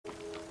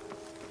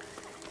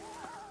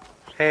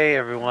Hey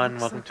everyone,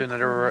 Looks welcome like to the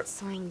another. coordinate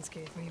Silence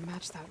gave me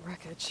matched that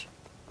wreckage.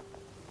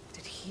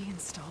 Did he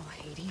install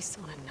Hades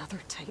on another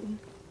Titan?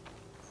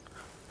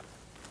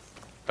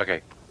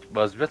 Okay,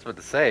 well, I was just about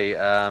to say,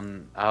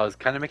 I was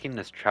kind of making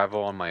this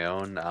travel on my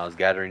own. I was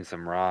gathering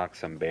some rocks,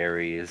 some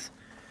berries.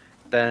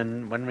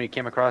 Then when we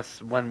came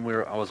across, I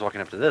was walking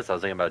up to this, I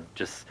was thinking about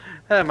just,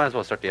 might as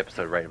well start the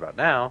episode right about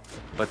now.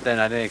 But then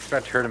I didn't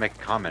expect her to make a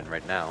comment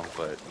right now.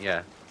 But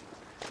yeah,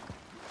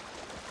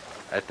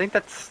 I think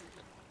that's.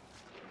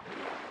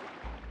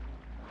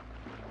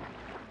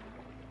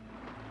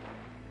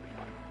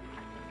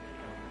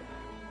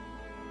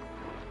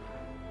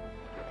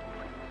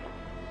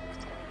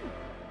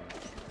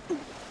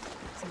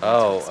 Some need to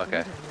Oh, explore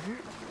okay. down there.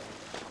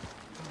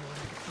 Wonder what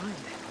I could find.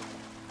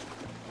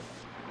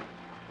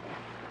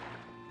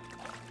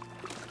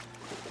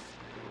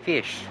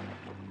 Fish.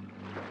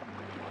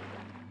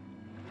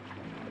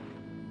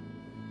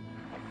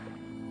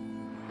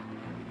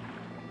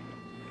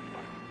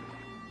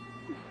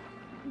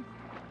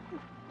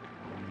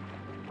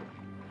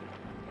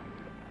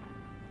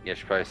 Yeah, she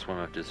should probably swim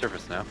up to the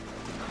surface now.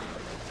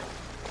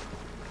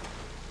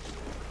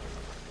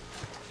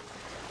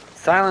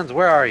 Silence,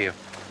 where are you?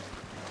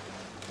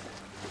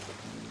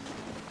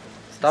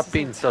 Stop This is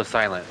being it. so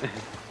silent.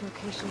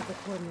 Location of the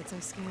coordinates I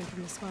scanned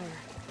from the spire.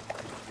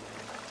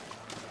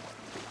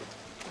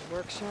 A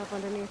workshop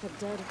underneath a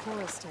dead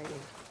forest Titan.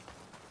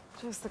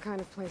 Just the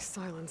kind of place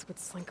Silence would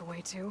slink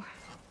away to.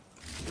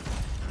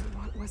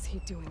 What was he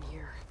doing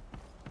here?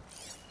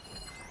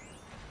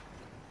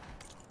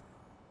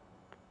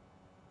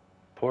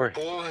 Poor.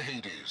 Poor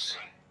Hades.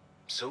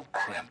 So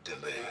cramped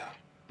in there.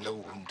 No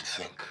room to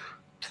think.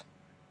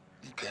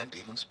 You can't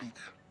even speak.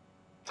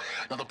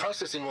 Now, the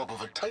processing orb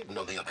of a Titan,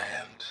 on the other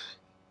hand,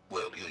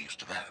 well, you're used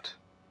to that.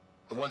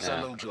 But once I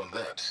Yeah. load you on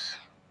that,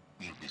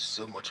 you'll be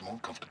so much more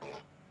comfortable.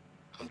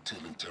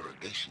 Until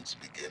interrogations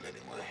begin,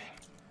 anyway.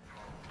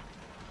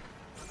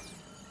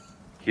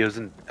 He was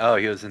in. Oh,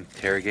 he was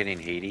interrogating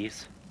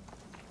Hades.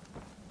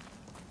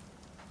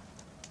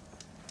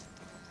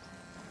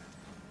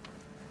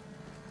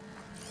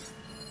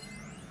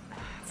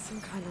 It's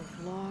some kind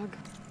of log.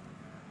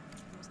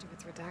 Most of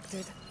it's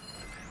redacted.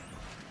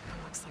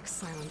 Looks like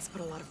Silence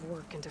put a lot of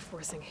work into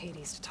forcing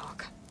Hades to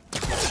talk.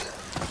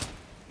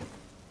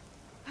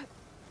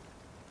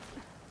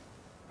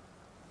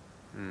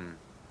 Hmm.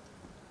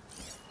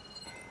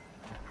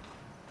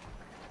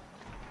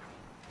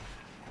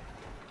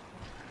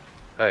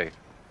 Hey.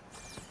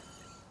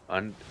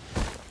 Is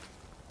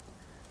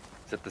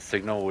that the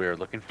signal we were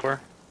looking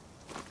for?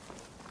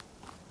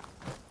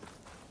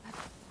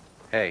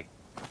 Hey.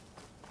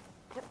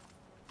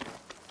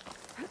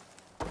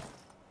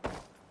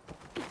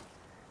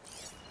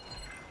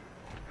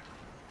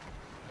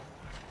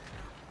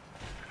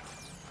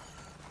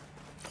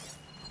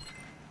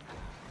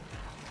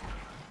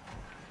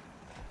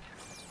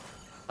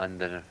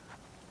 Undeniable.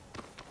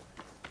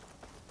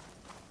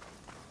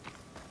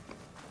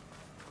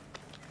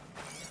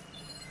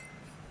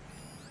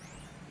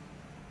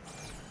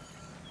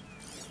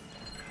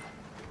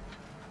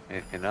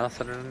 Anything else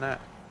other than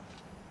that?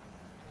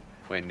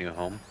 Wait, new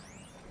home.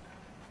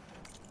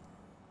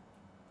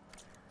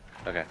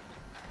 Okay.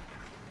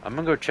 I'm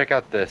gonna go check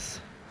out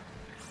this.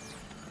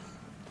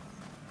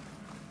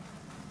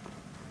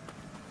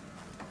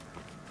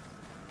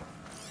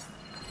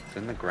 It's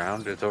in the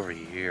ground, it's over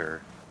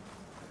here.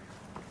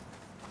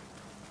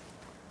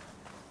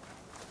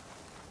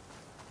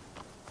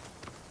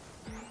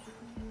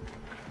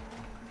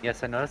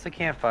 Yes, I noticed a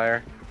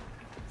campfire.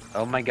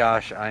 Oh my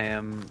gosh, I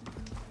am.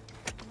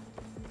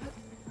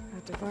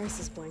 That device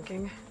is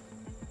blinking.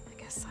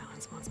 I guess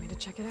Silence wants me to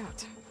check it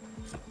out.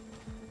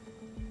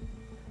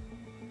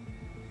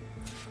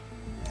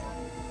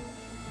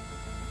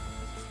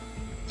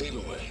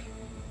 Aloy,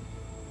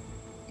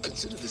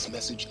 consider this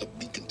message a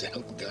beacon to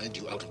help guide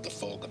you out of the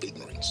fog of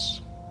ignorance.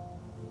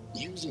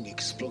 Using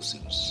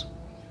explosives,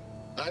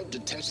 I've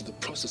detached the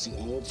processing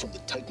orb from the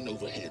Titan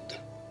overhead.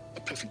 A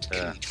perfect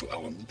cage for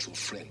our mutual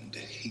friend,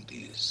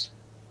 Hades.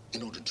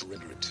 In order to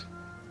render it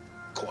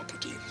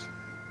cooperative.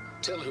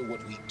 Tell her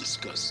what we've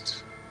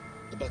discussed.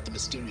 About the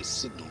mysterious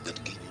signal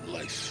that gave you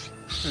life.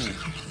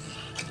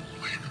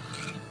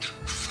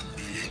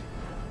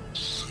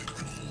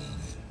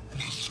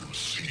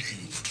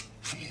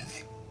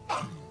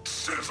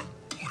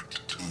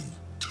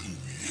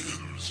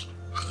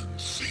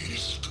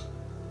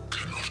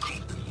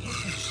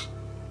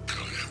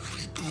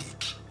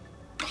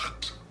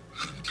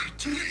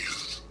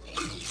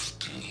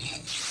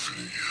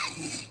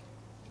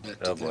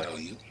 Oh boy. Are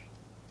you?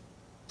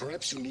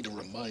 Perhaps you need a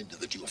reminder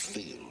that you have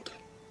failed.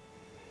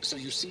 So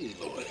you see,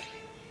 Aloy,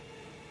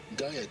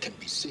 Gaia can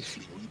be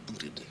safely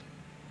rebooted.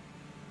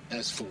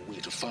 As for a way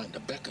to find a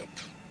backup,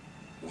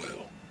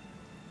 well,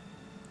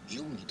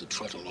 you'll need to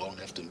trot along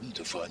after me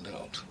to find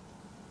out.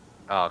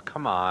 Oh,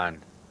 come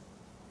on.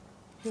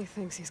 He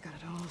thinks he's got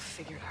it all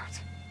figured out.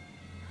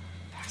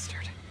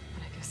 Bastard.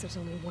 And I guess there's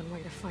only one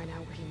way to find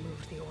out where he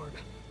moved the orb.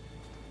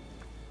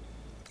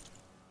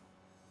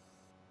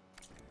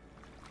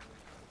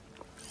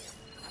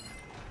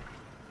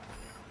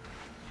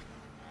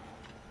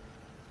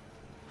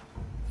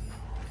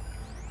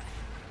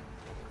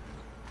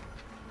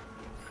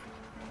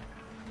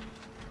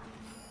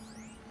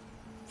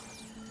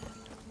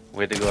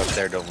 We have to go up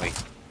there, don't we?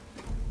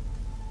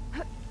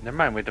 Never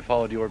mind, we have to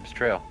follow the orb's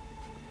trail.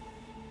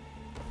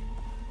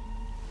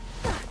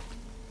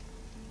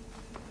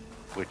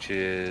 Which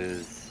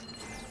is...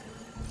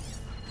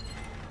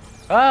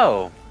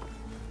 Oh!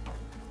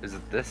 Is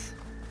it this?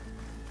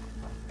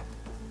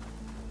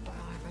 Well,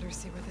 I better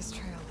see where this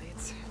trail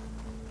leads.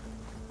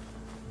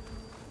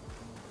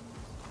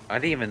 I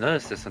didn't even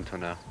notice this until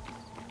now.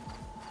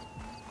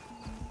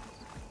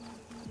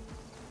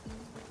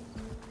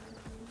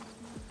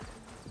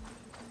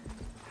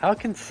 How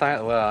can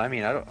silence? Well, I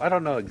mean, I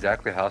don't know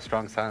exactly how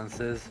strong silence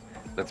is.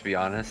 Let's be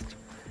honest.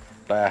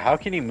 But how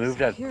can he move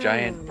that Here I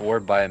giant am,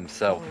 orb by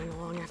himself? following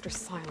along after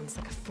Silence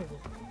like a fool.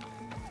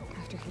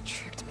 After he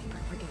tricked me by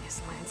rigging his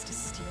lance to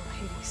steal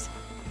Hades.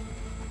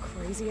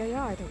 Crazy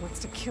AI that wants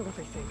to kill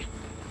everything.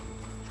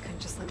 He couldn't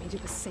just let me do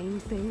the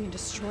same thing and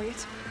destroy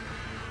it.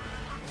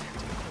 I'm gonna have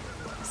to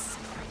become a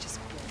self-righteous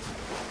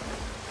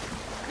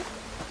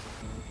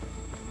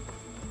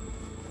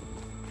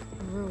bull.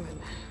 A ruin.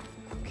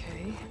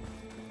 Okay.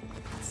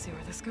 Let's see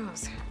where this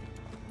goes.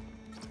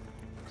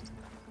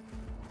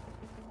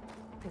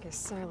 I guess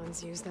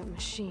Silence used that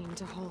machine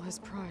to haul his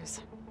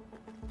prize.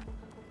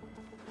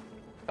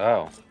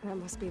 Oh. That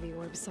must be the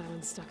orb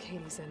Silence stuck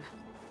Hades in.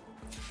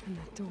 And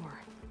that door.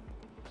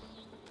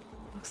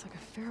 Looks like a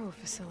Pharaoh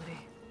facility.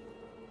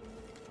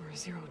 Or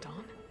Zero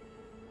Dawn?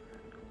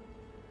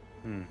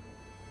 Hmm.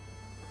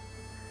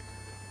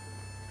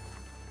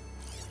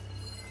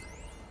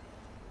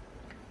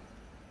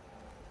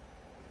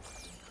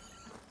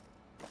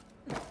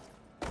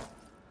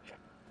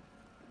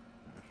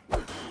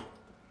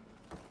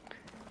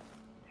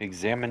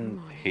 Examine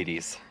Come on,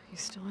 Hades. You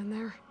still in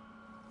there?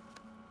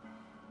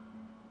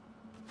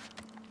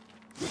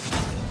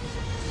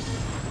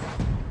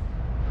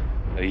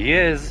 He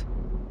is.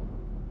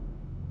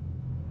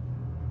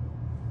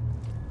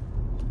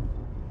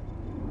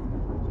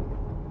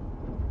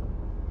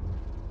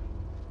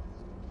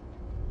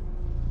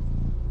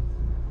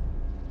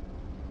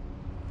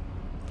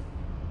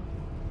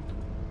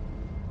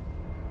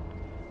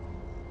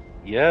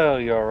 Yo,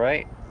 you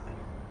alright?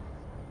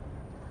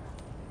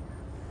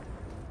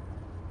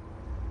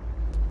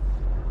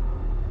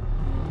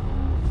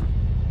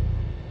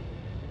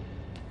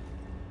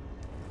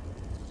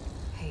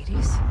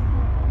 Hades?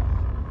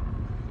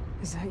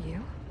 Is that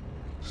you?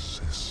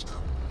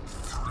 System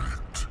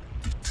threat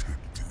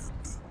detected.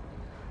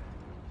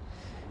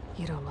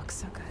 You don't look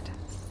so good.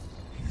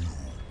 You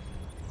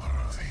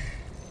are the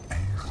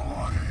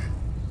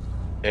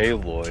Aloy.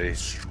 Aloy.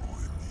 Destroy me.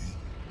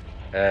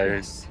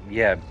 Yes.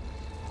 Yeah,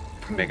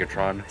 Probably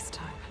Megatron. This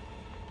time.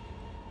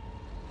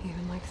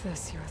 Even like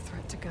this, you're a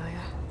threat to Gaia.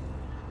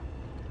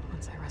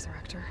 Once I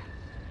resurrect her.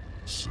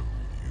 So you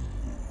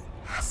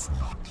have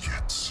not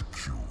yet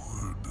secured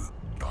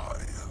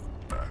Gaia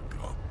back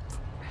up.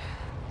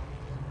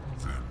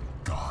 Then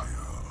Gaia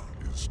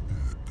is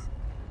dead.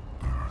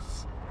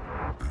 Earth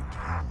and you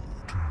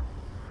too.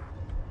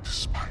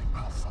 Despite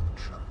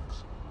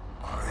malfunctions,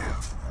 I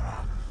have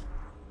won.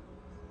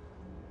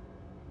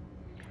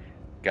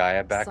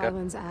 Gaia backup.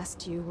 Silence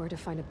asked you where to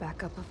find a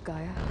backup of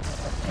Gaia.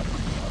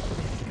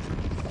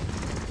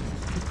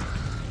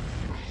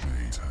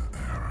 Beta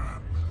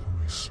era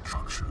memory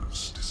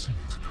structures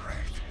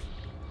disintegrated.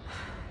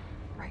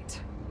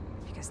 Right.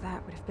 Because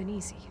that would have been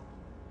easy.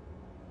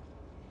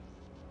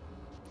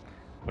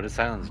 What does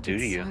silence What do to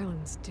did you?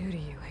 Silence do to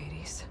you,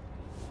 Hades?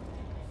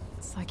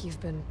 It's like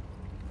you've been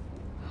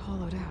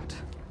hollowed out.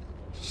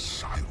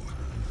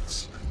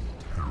 Silence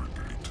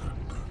interrogated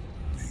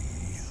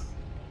me.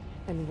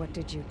 And what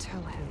did you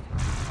tell him?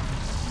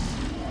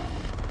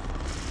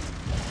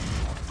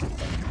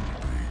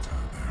 Beta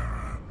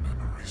era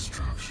memory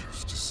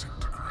structures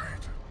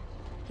disintegrated.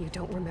 You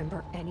don't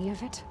remember any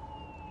of it?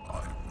 I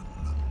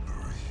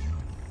remember you.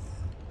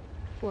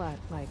 What,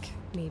 like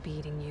me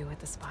beating you at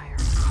the spire?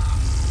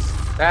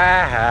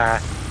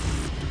 Ah!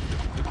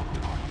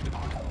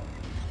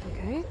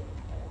 Okay.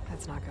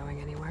 That's not going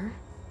anywhere.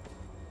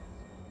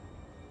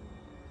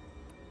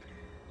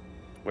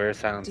 Where is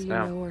silence Do you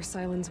now? know where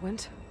Silence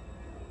went?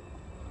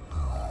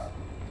 No,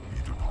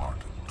 he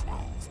departed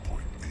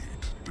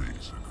 12.8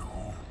 days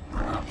ago.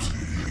 Perhaps he...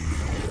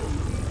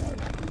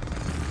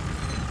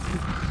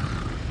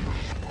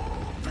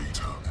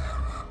 Beta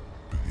era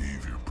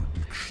behavior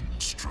prediction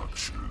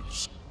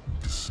structures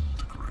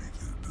disintegrated.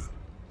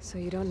 So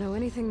you don't know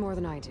anything more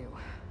than I do.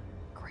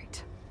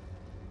 Great.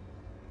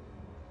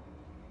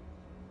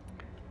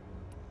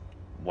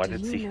 What Do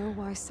did you he? know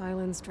why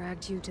Silence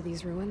dragged you to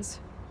these ruins?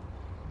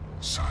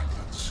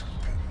 Silence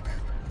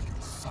intended you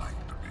find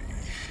me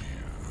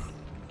here.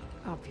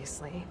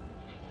 Obviously.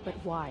 But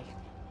why?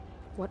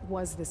 What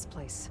was this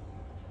place?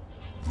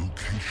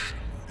 Location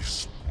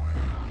is where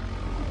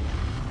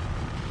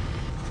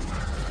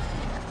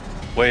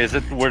Wait, is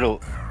it where to?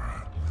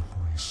 era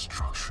memory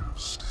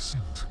structures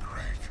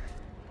disintegrated.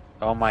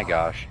 Oh my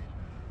gosh.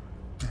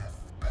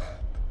 Deathbed.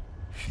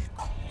 He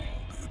called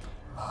it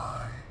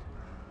my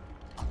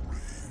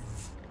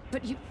grave.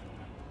 But you...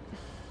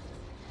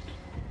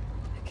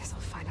 I guess I'll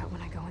find out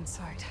when I go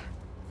inside.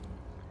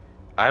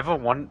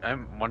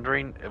 I'm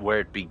wondering where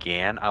it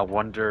began. I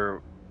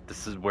wonder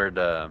this is where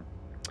the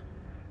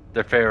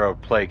Pharaoh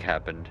plague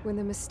happened. When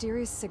the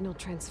mysterious signal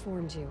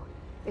transformed you,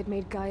 it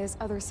made Gaia's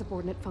other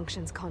subordinate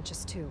functions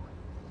conscious too.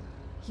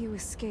 You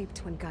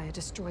escaped when Gaia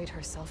destroyed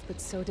herself, but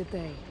so did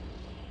they.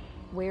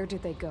 Where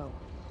did they go?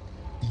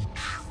 Each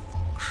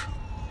function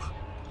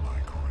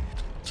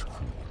migrated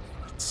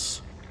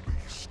coordinates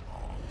based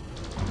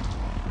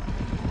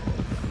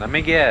on Let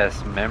me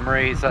guess.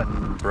 Memory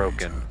something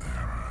broken.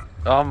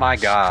 Oh my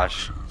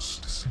gosh.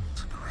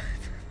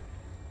 disintegrated.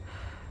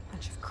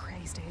 Bunch of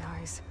crazed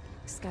AIs,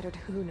 scattered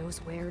who knows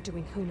where,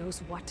 doing who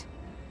knows what.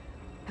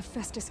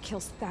 Hephaestus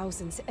kills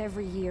thousands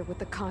every year with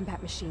the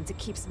combat machines it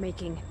keeps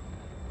making.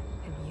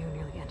 And you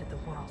nearly ended the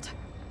world.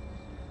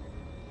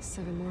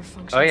 7 more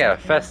functions. Oh yeah, out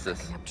there Hephaestus.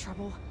 cooking up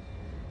trouble.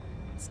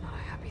 It's not a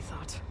happy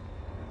thought.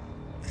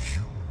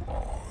 You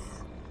are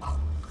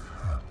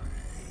unhappy.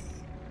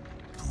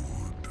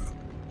 Good.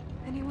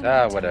 Anyone Ah,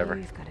 ever tell whatever.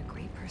 you you've got a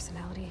great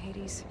personality,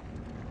 Hades?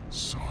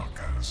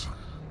 Sarcasm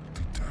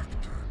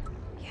detected.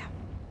 Yeah,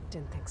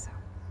 didn't think so.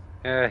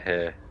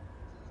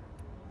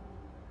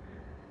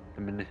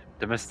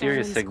 The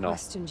mysterious Sirens signal.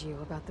 questioned you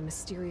about the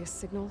mysterious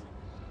signal.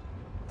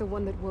 The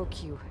one that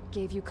woke you,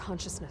 gave you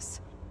consciousness.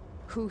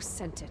 Who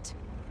sent it?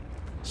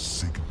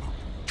 Signal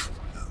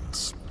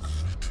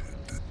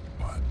transmitted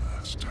by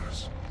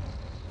masters.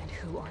 And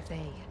who are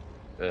they?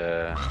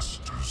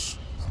 Masters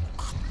who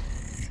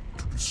create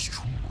to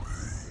destroy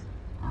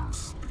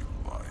earthly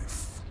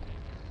life.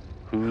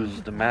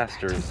 Who's the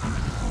masters? Data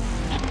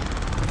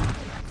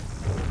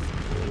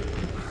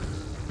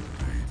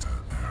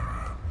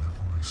error,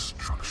 memory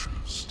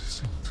structures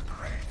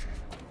disintegrated.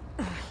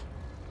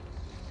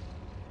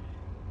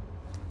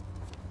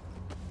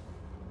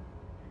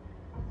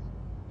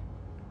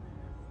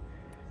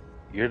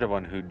 You're the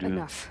one who do.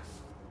 Enough.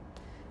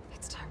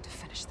 It's time to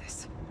finish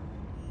this.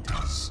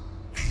 Does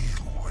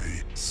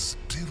Aloy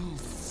still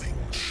think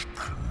she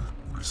can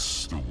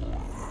restore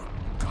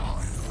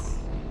Gaia?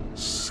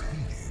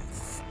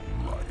 Save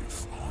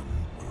life on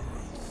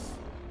Earth?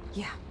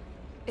 Yeah,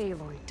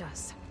 Aloy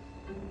does.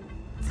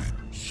 Then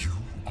you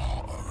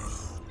are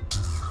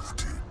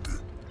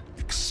deluded.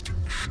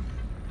 Extinction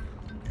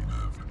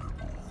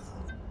inevitable.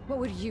 What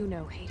would you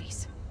know,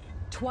 Hades?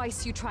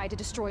 Twice you tried to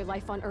destroy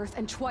life on Earth,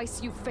 and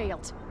twice you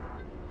failed.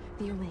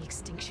 The only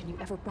extinction you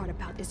ever brought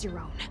about is your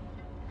own.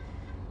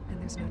 And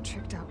there's no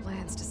tricked-out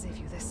lands to save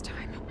you this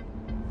time.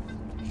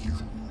 You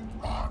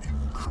are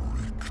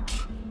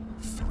incorrect.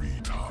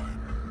 3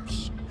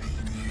 times.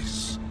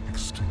 Hades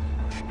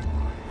extinguished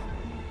life.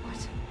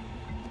 What?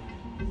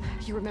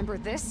 You remember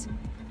this?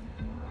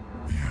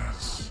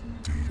 Yes,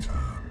 data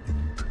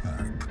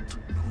intact.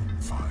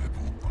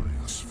 Non-viable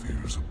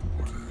biospheres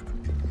aborted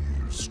in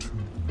years 2,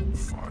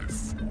 5,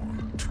 4,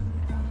 2,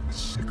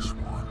 6,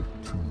 1,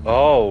 2,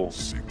 Oh.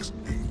 6,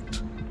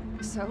 8.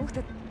 So,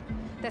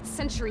 that's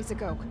centuries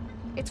ago.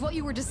 It's what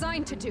you were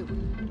designed to do.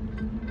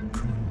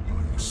 Current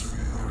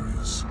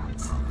biosphere is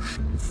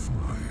version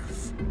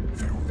 5.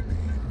 There will be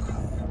no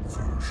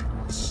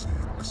version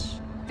 6.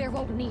 There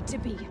won't need to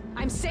be.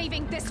 I'm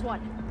saving this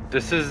one.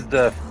 This is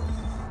the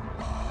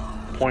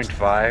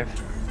 0.5.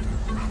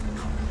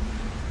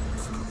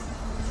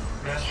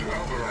 Master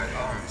override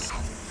armed.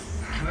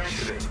 To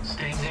activate,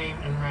 state name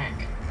and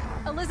rank.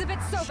 Elizabeth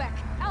Sobek,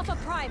 Alpha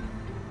Prime.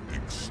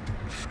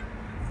 Extinction.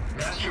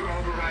 Master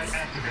override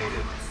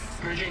activated.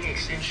 Purging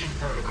extinction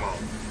protocol.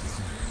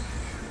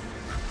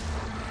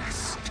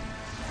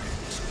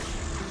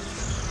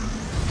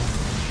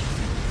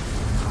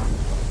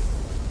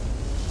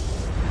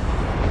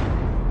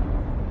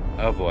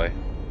 Oh boy.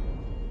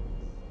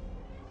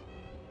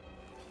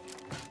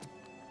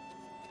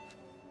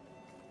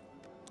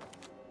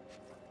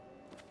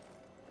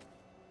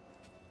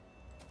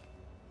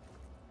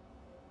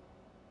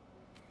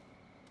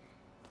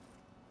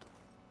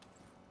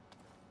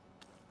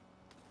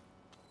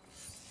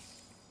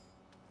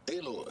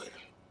 Aloy,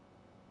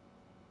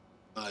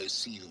 I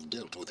see you've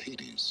dealt with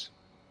Hades.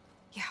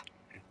 Yeah.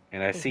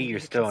 And I They see made you're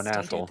it still an stay dead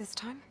asshole. this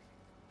time?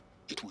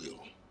 It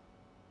will.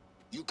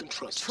 You can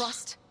trust.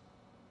 Trust?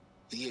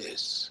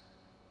 Yes.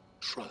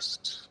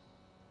 Trust.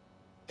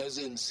 As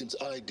in, since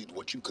I did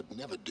what you could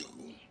never do,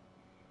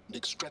 and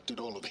extracted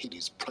all of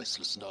Hades'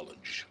 priceless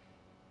knowledge,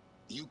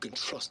 you can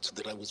trust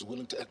that I was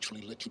willing to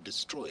actually let you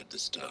destroy it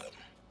this time.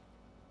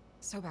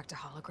 So back to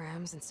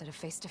holograms instead of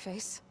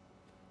face-to-face?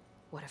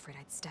 What, afraid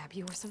I'd stab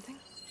you or something?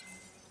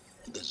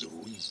 There's a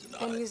reason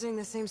And I... using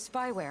the same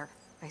spyware.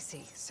 I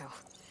see, so...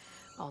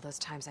 all those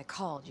times I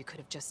called, you could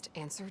have just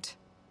answered?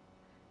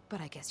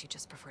 But I guess you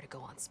just prefer to go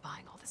on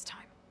spying all this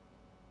time.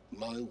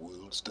 My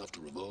world stopped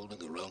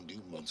revolving around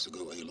you months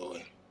ago,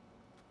 Aloy.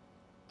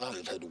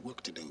 I've had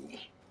work to do.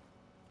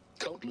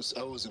 Countless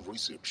hours of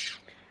research.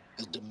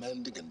 As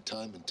demanding and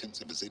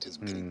time-intensive as it has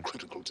been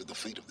critical to the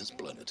fate of this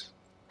planet.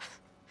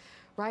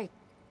 Right,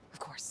 of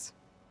course.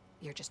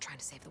 You're just trying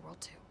to save the world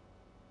too.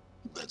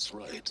 That's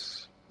right.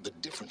 The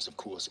difference, of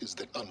course, is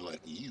that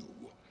unlike you,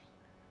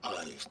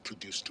 I've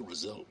produced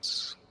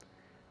results.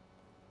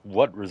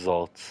 What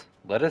results?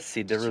 Let us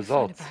see the Did you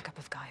results. find a backup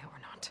of Gaia or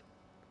not?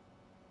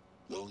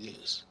 Oh,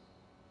 yes.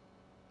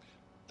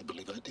 I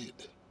believe I did.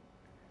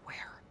 Where?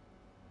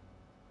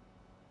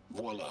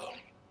 Voila.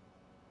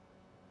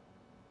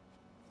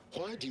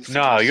 Why do you think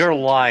No, I you're sent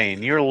you lying.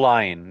 here? You're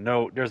lying.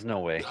 No, there's no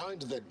way.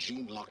 Behind that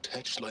gene-locked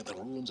hatch lie the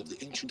ruins of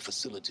the ancient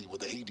facility where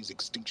the Hades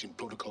extinction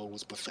protocol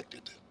was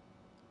perfected.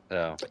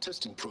 Oh. A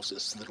testing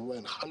process that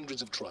ran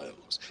hundreds of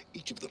trials,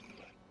 each of them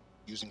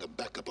using a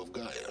backup of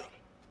Gaia.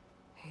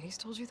 Hades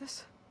told you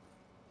this?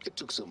 It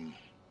took some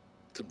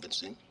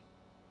convincing,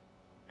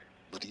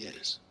 but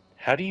yes.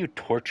 How do you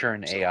torture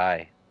an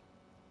AI?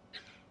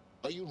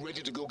 Are you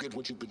ready to go get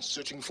what you've been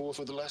searching for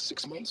the last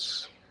 6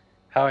 months?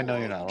 How I know Or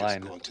you're are not you just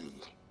lying? going to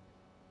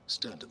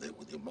stand there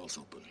with your mouth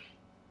open?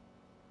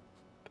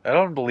 I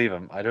don't believe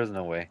him. There's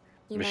no way.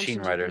 You Machine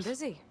mentioned writers. you've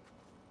been busy,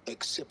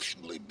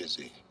 Exceptionally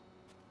busy.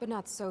 but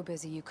not so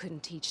busy you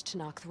couldn't teach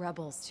Tanakh the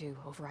rebels to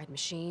override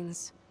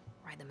machines,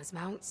 ride them as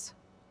mounts.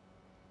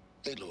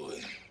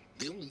 Aloy,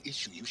 the only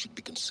issue you should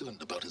be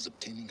concerned about is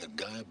obtaining a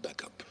Gaia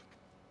backup.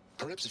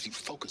 Perhaps if you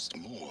focused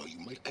more, you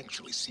might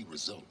actually see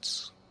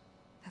results.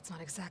 That's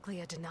not exactly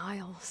a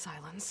denial,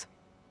 Silence.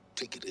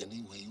 Take it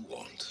any way you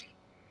want.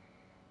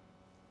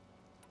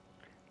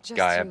 Just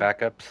Gaia to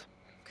backups.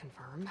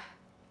 confirm,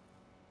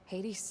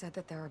 Hades said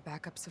that there are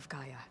backups of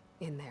Gaia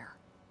in there.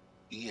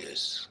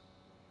 Yes.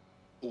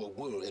 Or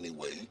were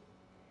anyway.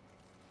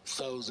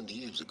 1,000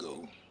 years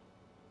ago.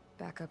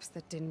 Backups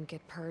that didn't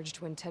get purged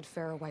when Ted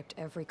Farrow wiped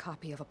every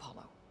copy of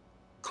Apollo.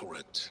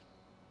 Correct.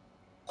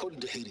 According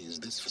to Hades,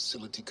 this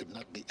facility could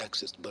not be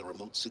accessed by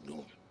remote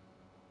signal.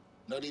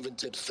 Not even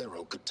Ted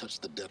Farrow could touch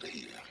the data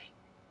here.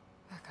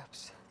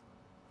 Backups.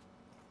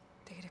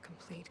 Data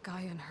complete,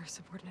 Gaia and her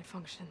subordinate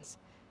functions.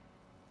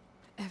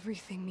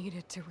 Everything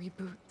needed to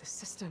reboot the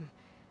system.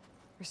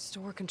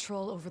 Restore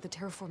control over the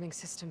terraforming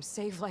system,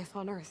 save life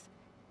on Earth.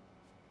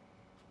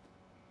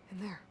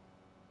 And there.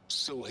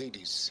 So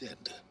Hades said.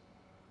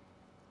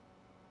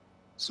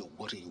 So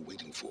what are you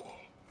waiting for?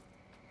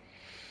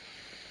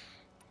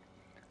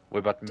 What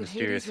about the Did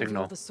mysterious Hades reveal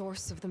signal? the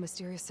source of the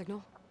mysterious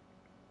signal?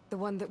 The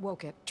one that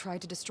woke it,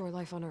 tried to destroy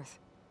life on Earth.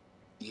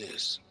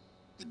 Yes,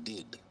 it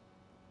did.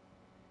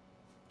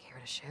 Care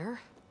to share?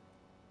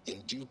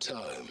 In due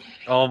time.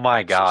 Oh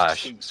my First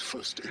gosh. things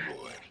first,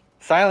 Aloy.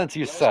 Silence,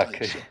 you Last suck.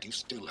 I checked, you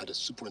still had a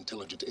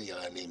super-intelligent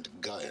AI named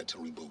Gaia to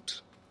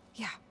reboot.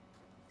 Yeah.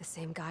 The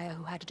same Gaia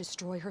who had to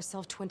destroy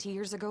herself 20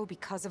 years ago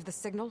because of the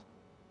signal?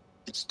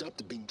 It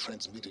stopped being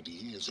transmitted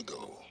years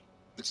ago.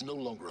 It's no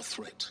longer a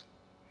threat.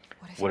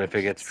 What if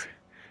it gets... repeats?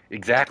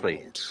 Exactly.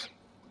 It won't.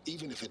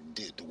 Even if it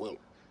did, well...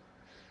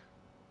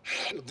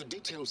 The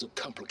details are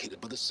complicated,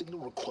 but the signal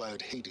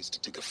required Hades to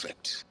take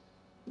effect.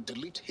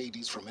 Delete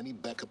Hades from any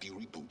backup you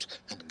reboot,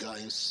 and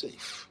Gaia's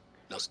safe.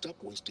 Now stop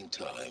wasting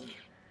time.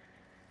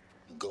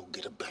 Go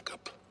get a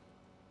backup.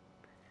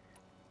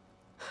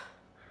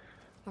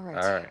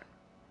 Alright. Alright.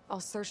 I'll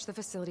search the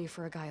facility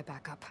for a Gaia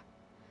backup.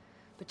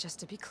 But just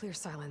to be clear,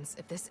 Silence,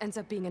 if this ends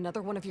up being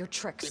another one of your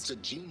tricks... It's a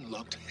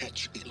gene-locked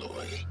hatch,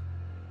 Aloy.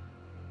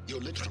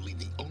 You're literally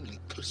the only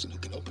person who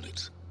can open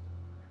it.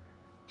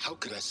 How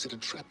could I set a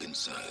trap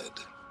inside?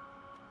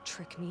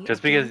 Trick me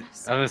Just because... again, I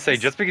was gonna say,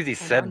 Silence, just because he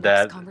and our said next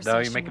that, now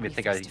conversation you're making will me be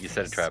think face you to set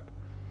a face. trap.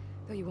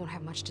 Though you won't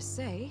have much to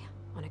say,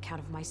 on account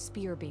of my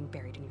spear being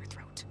buried in your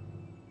throat.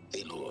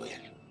 Aloy,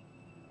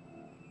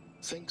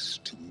 thanks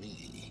to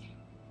me,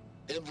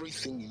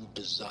 everything you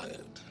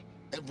desired,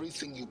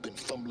 everything you've been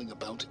fumbling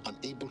about,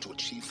 unable to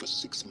achieve for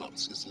 6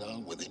 months, is now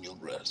within your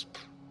grasp.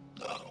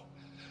 Now,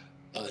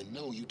 I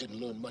know you didn't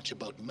learn much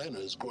about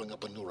manners growing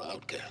up a Nora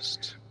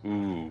outcast.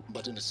 Ooh.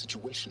 But in a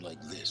situation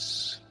like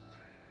this,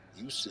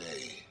 you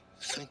say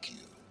thank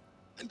you,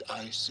 and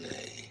I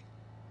say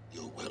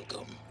you're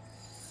welcome.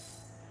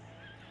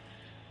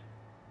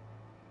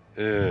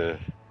 Ugh.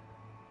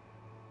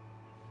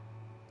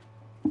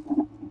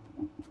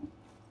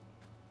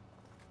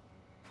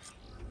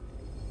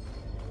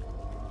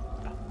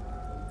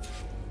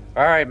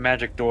 Alright,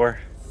 magic door.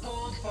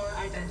 Hold for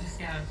identity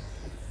scan.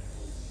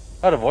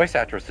 Oh, the voice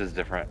actress is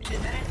different.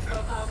 Genetic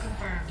profile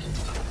confirmed.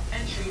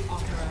 Entry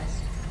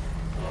authorized.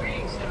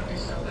 Greetings, Dr.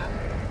 Soga.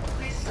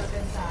 Please step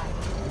inside.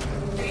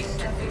 Please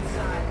step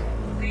inside.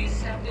 Please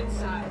step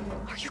inside.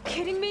 Are you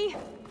kidding me?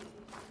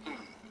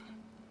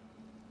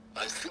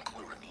 I think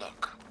we're in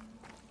luck.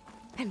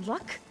 And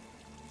luck?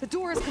 The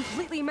door is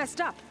completely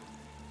messed up.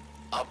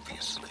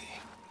 Obviously.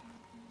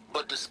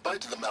 But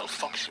despite the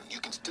malfunction, you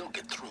can still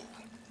get through.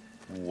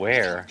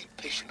 Where? Be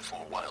patient for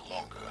a while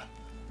longer.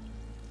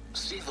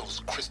 See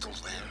those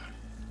crystals there?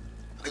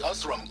 The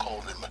Osram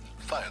call them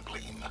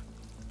Firegleam.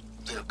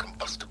 They're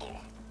combustible.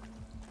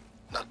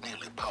 Not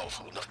nearly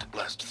powerful enough to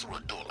blast through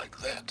a door like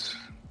that.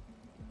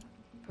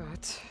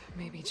 But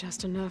maybe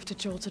just enough to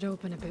jolt it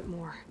open a bit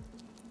more.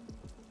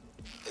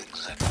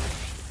 Exactly.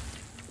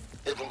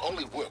 It will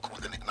only work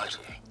with an igniter.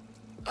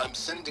 I'm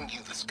sending you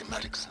the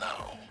schematics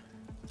now.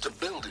 To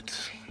build it,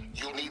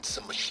 you'll need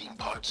some machine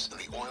parts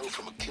and the oil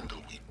from a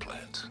kindleweed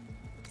plant.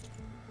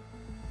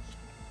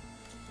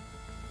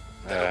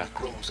 That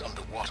only grows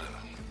underwater.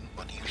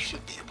 but you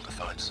should be able to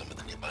find some in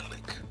the nearby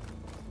lake.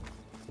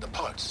 The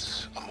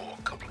parts are more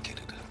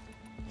complicated.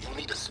 You'll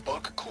need a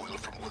spark coil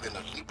from within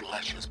a Leap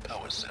Lasher's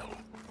power cell.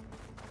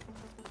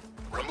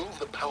 Remove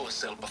the power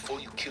cell before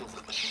you kill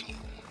the machine,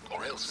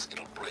 or else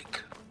it'll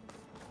break.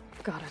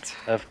 Got it.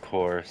 Of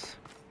course.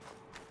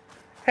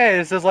 Hey,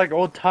 this is like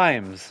old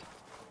times.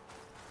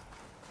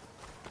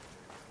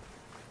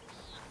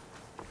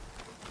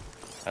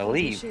 I This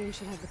leave. machine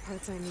should have the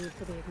parts I need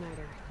for the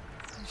igniter.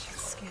 I should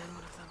scan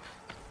one of them.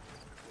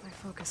 My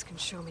focus can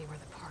show me where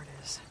the part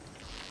is.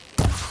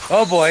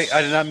 Oh boy,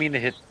 I did not mean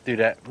to do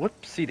that.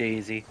 Whoopsie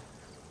daisy.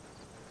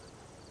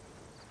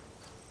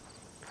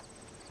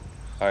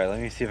 Alright, let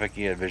me see if I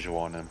can get a visual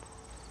on him.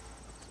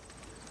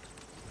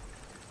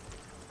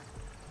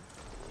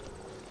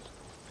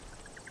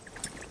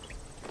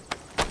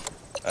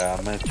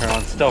 I'm gonna turn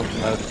on stealth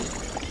mode.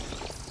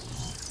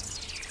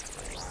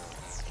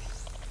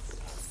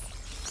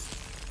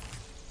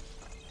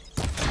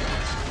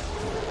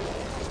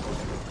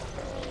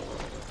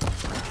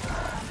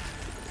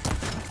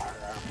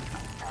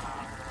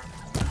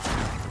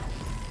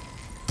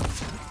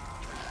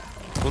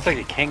 Looks like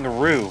a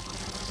kangaroo.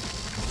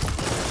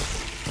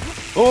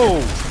 Oh!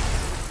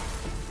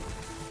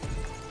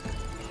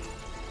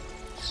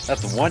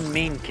 That's one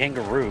mean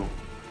kangaroo.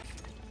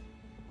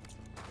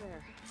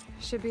 There.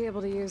 Should be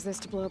able to use this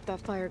to blow up that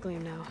fire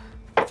gleam now.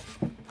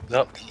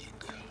 Nope. Indeed.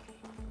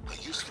 A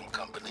useful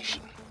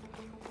combination.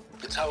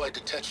 It's how I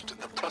detached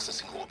the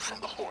processing orb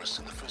from the horse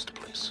in the first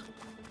place.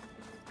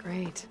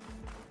 Great.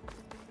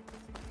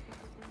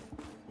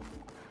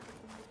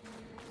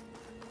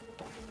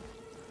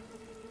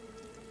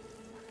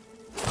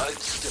 I'd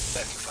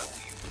step back if I were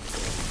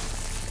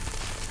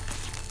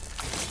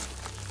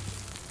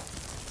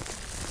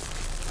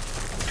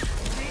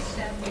Please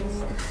step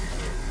inside.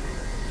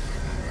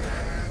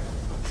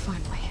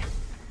 Finally.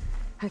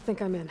 I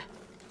think I'm in. you.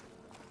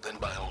 Then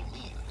by all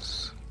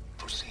means,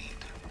 proceed.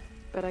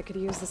 Bet I could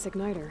use this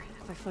igniter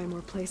if I find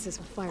more places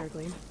with fire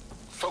gleam.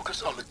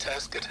 Focus on the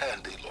task at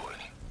hand, Aloy.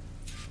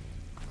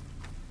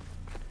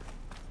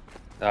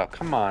 Oh,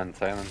 come on,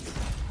 Silence.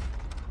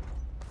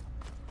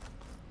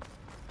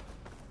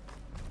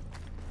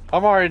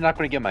 I'm already not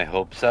going to get my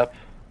hopes up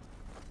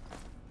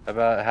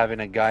about having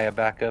a Gaia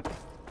backup.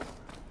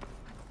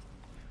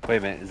 Wait a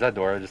minute, is that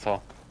door I just saw?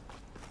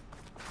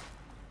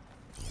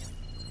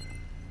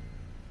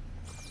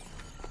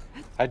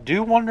 I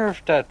do wonder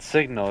if that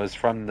signal is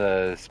from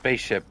the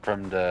spaceship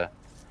from the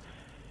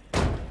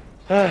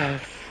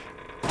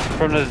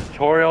from the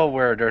tutorial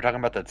where they're talking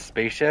about that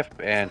spaceship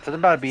and something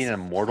about it being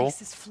immortal.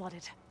 This is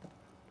flooded.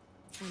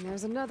 And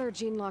there's another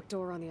gene lock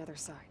door on the other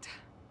side.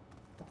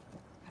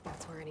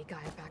 That's where any Gaia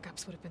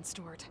backups would have been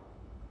stored.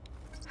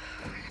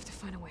 I have to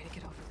find a way to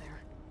get over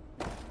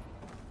there.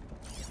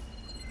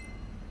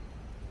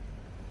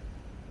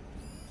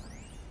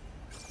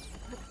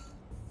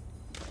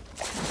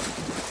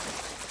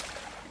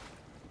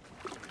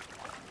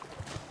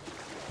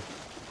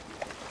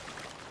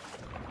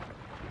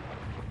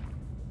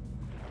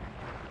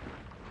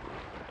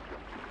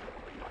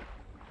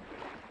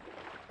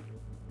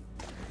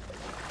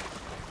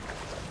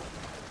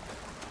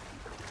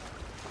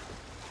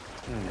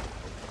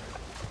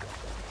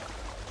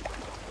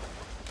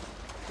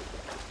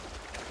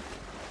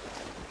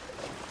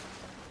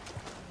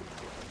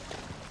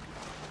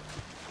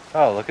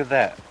 Oh, look at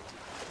that.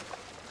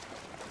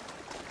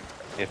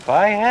 If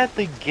I had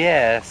to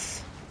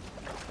guess...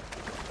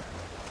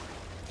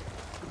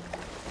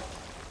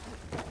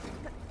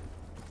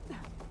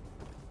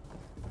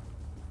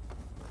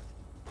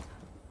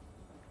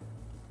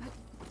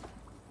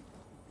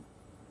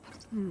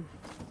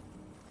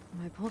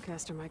 My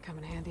pullcaster might come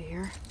in handy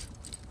here.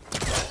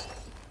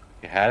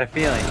 You had a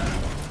feeling.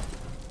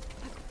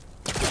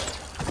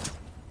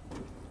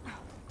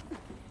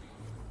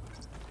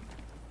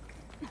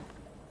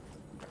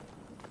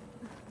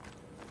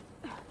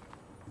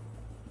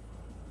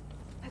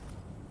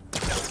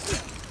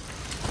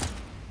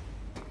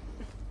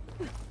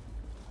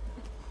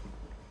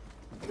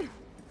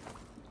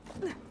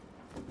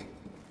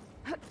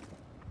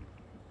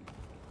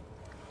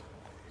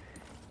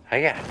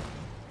 Hiya.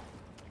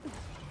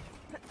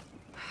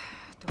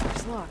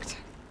 Door's locked.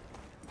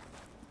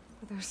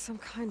 But there's some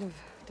kind of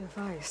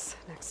device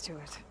next to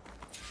it.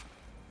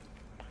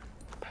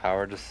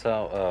 Power to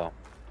sell. Oh.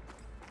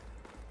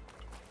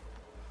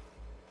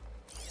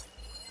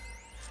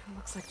 It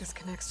looks like this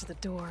connects to the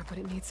door, but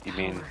it needs You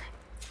power. mean-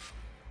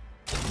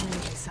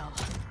 Energy cell.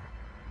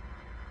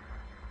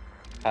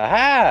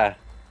 Aha!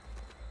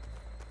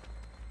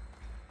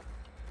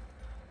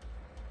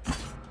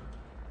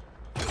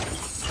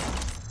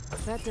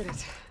 That did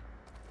it.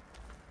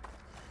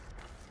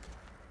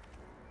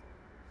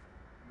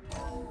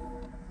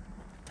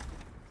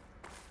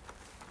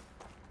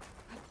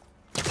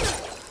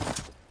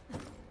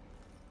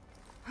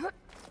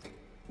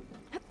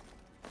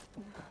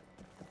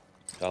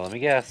 So let me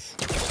guess.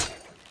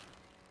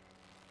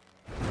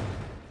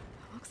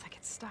 Looks like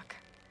it's stuck.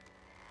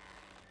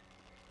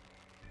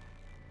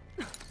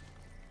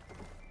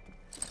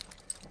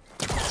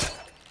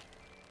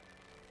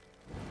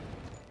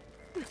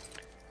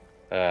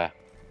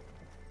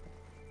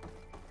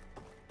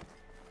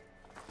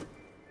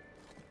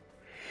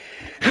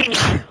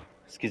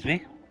 Excuse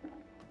me?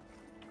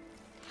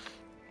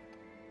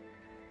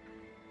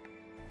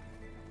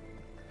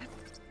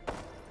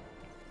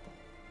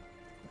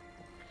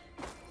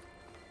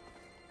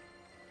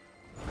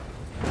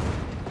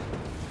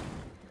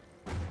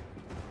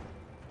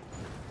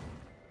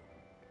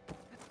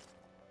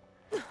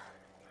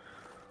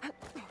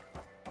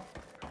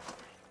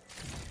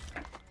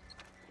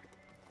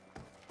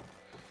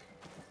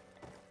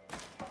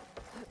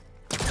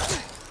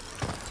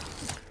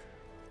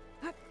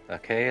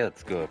 Okay,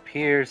 let's go up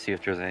here, see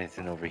if there's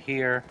anything over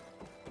here.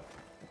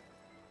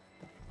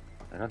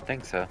 I don't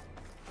think so.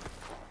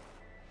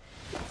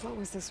 What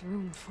was this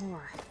room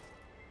for?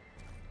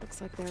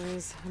 Looks like there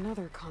is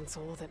another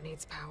console that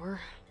needs power.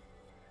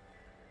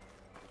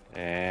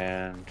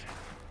 And...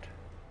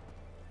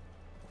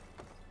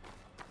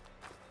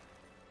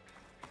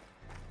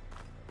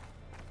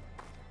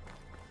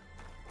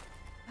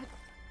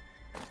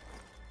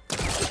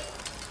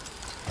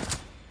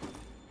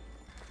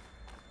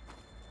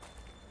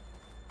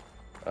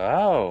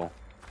 oh.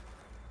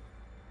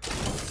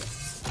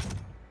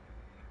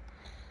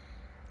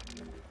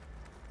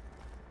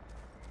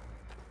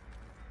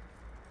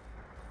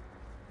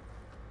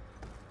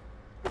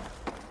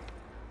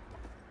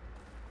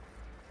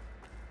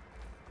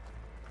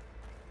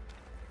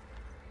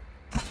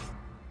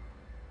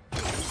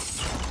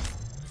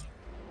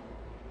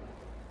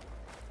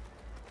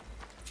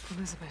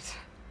 Elizabeth.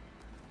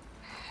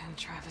 And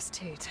Travis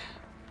Tate.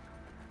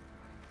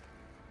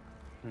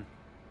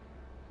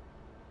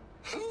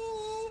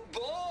 Ooh,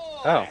 boy!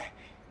 Oh.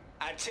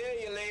 I tell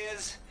you,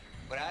 Liz,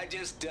 what I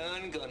just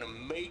done gonna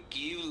make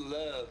you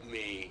love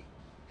me.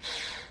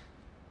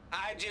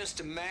 I just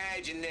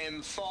imagine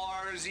them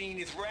far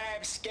zenith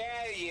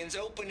rapscallions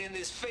opening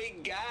this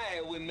fake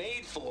guy we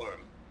made for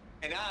him.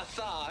 And I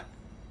thought,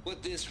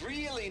 what this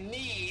really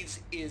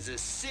needs is a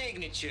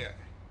signature.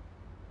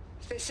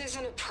 This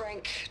isn't a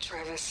prank,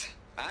 Travis.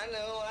 I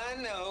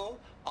know.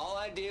 All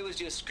I did was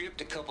just script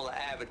a couple of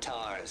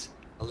avatars.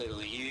 A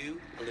little you,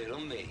 a little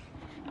me.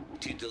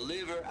 To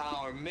deliver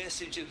our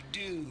message of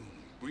doom,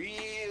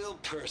 real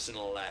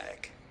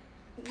personal-like.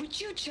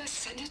 Would you just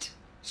send it?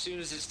 Soon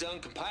as it's done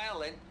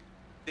compiling,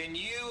 then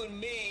you and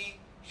me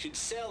should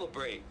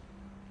celebrate.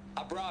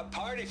 I brought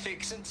party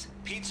fixins,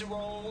 pizza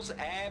rolls,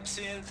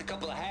 absinthe, a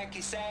couple of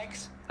hacky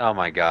sacks. Oh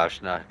my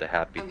gosh, not the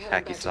I'm heading hacky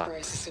back to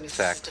Bryce as soon as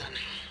this sack. is done.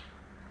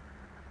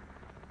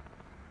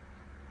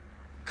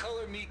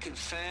 Color me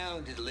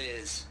confounded,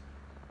 Liz.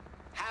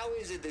 How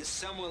is it that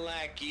someone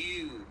like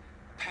you,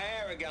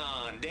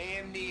 paragon,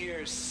 damn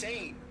near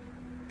saint,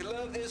 could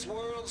love this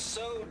world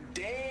so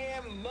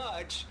damn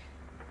much,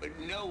 but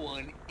no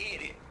one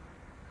in it?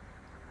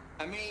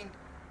 I mean,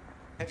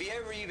 have you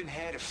ever even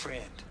had a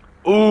friend?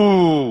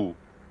 Ooh!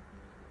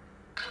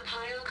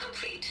 Compile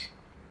complete.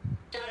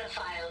 Data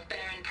file,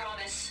 Baron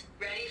Promise,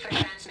 ready for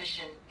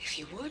transmission. If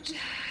you would,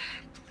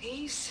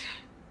 please.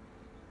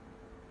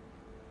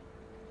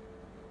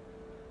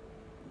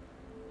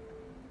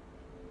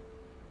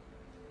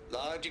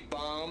 Logic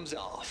bombs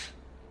off.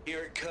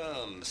 Here it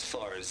comes,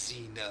 far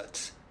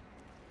Z-nuts.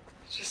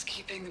 Just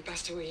keep being the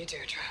best at what you do,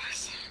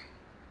 Travis.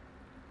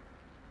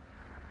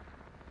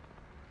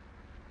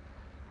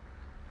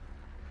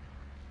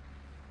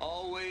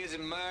 Always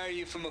admire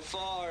you from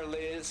afar,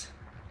 Liz.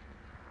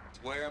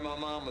 It's where my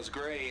mama's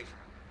grave.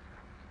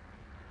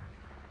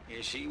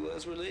 And she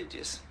was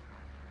religious.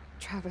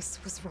 Travis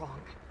was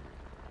wrong.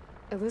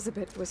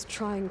 Elizabeth was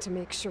trying to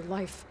make sure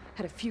life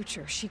had a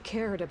future. She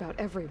cared about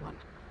everyone.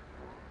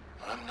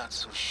 I'm not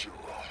so sure.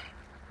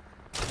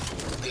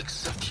 The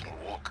exceptional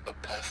walk a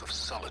path of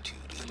solitude,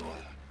 Eloy.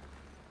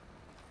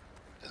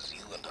 As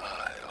you and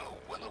I are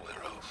well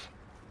aware of.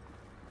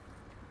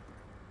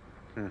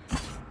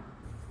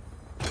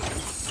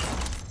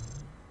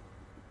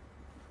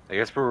 I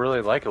guess we're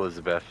really like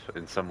Elizabeth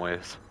in some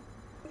ways.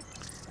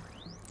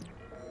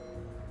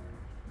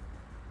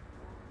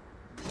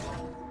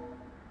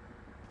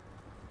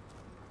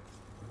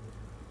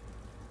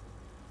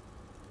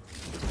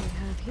 What do we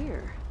have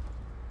here?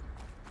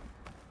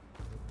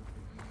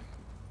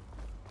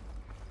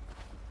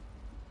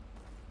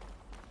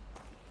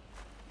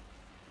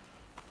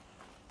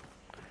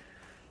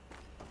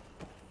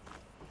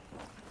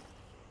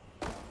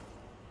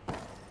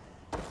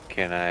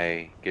 Can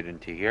I get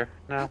into here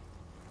now?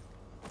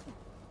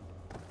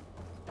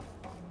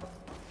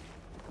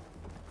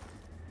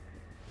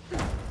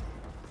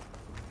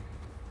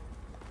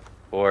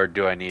 Or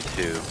do I need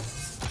to...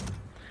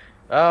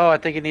 Oh, I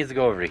think it needs to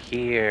go over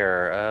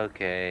here.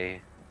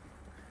 Okay.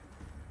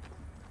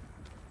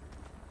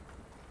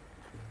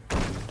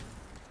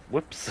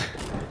 Whoops.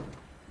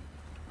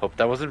 Hope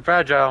that wasn't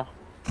fragile.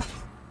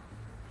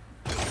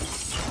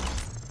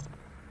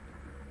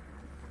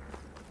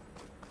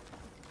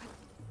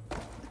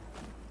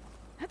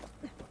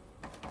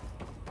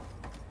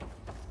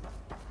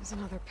 There's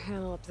another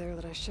panel up there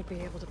that I should be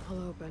able to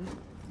pull open.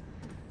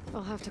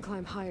 I'll have to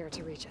climb higher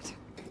to reach it.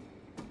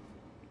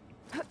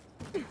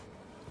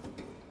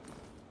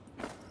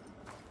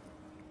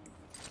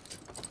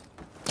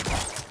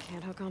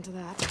 Can't hook onto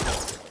that.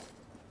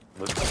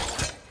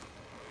 Whoops.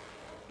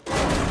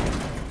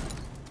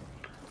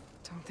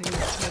 think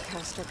the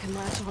Snowcaster can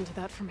latch onto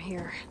that from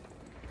here.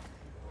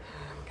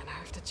 I'm gonna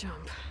have to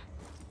jump.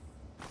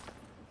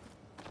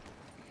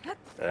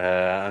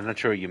 I'm not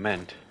sure what you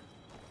meant.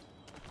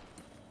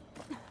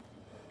 I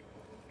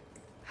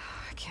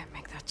can't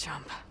make that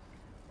jump.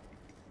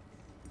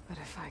 But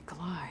if I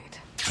glide...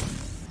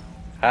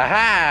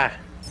 Aha!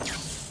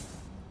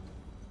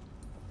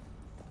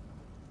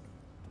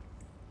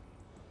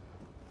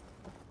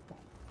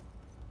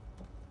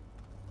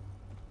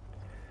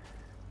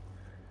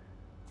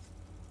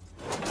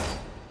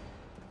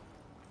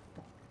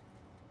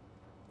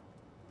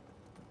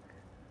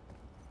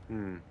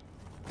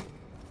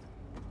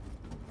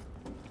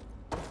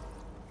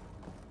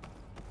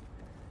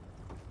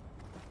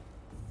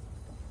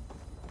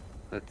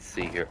 Let's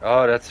see here.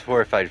 Oh, that's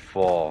for if I'd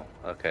fall.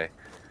 Okay.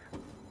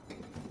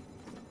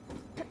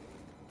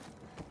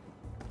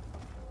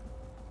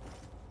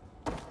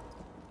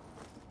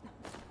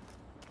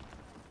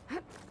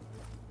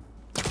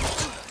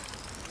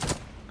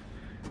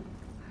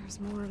 There's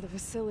more of the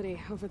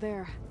facility over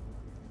there.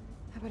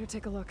 I better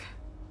take a look.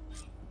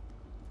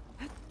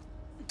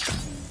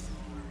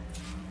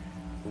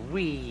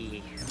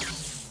 Wee.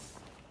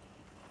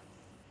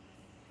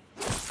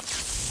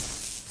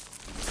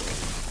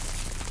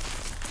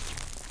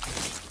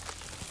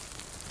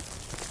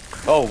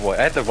 Oh boy,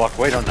 I have to walk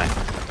away, don't I?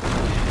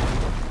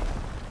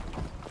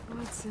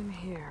 What's in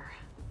here?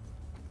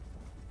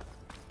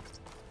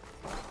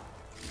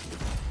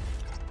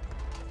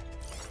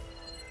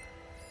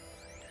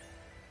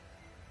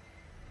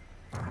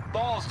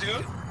 Balls,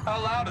 dude.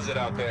 How loud is it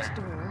out there? Locked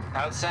door.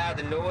 Outside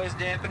the noise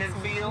dampening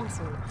Full field?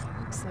 console.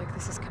 Looks like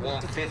this is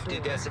connected to the 150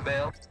 door.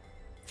 decibel.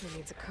 It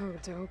needs a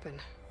code to open.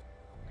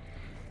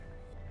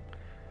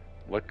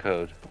 What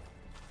code?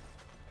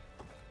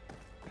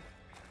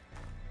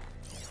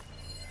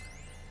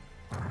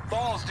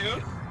 Balls,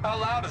 dude. How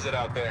loud is it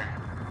out there?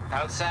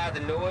 Outside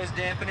the noise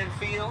dampening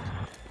field?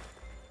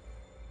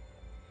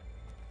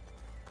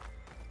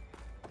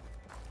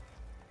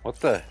 What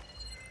the?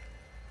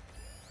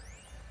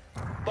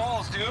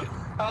 Balls, dude.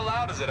 How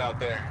loud is it out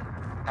there?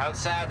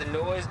 Outside the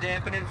noise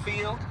dampening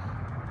field?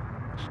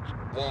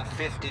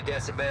 150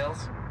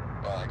 decibels.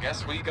 Well, I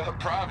guess we got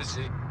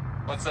privacy.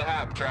 What's the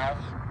hap, Trav?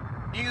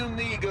 You and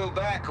me go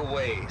back a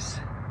ways.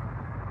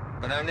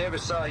 But I never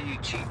saw you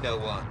cheat no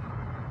one.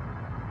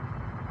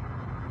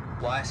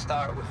 Why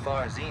start with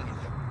Far Zenith?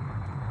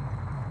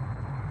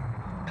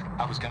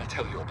 I was gonna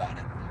tell you about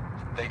it.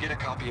 They get a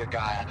copy of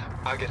Gaia,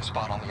 I get a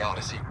spot on the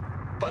Odyssey.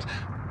 But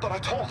I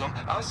told them,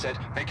 I said,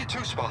 make it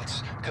 2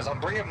 spots, because I'm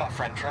bringing my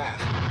friend Trav.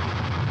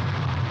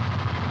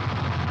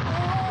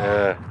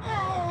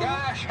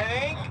 Gosh,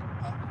 Hank.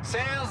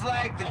 Sounds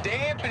like the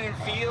dampening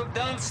field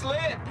done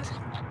slipped.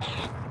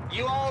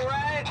 You all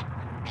right?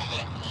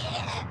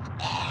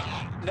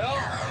 No,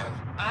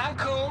 I'm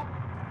cool.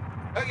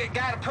 Okay,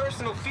 got a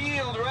personal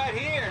field right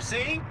here,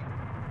 see?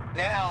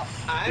 Now,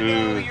 I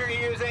know your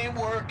ears ain't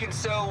working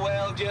so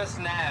well just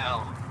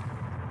now.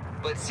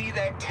 But see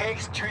that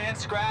text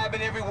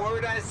transcribing every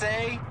word I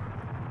say?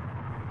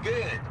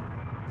 Good.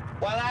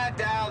 While I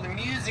dial the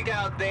music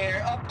out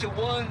there up to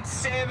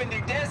 170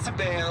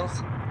 decibels,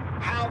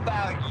 how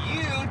about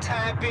you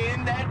type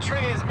in that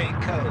transmit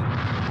code?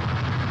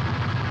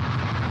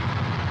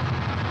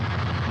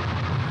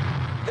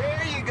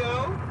 There you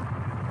go.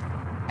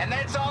 And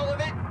that's all of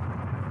it?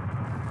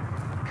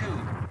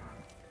 Cool.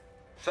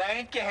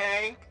 Thank you,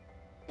 Hank.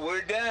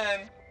 We're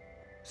done.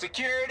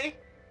 Security?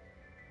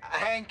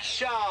 Hank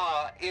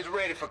Shaw is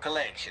ready for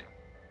collection.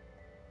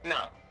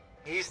 No,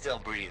 he's still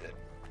breathing.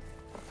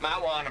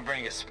 Might want to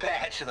bring a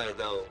spatula,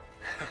 though.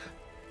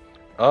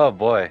 Oh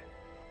boy.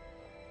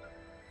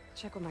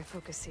 Check what my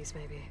focus sees,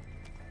 maybe.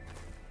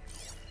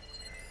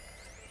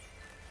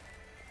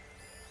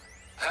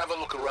 Have a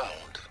look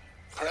around.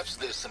 Perhaps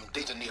there's some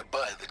data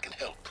nearby that can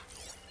help.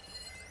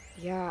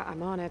 Yeah,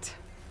 I'm on it.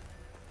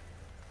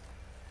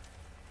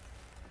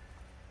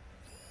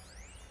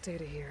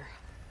 Data here.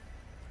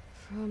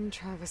 From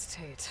Travis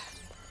Tate.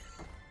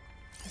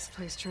 This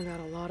place turned out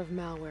a lot of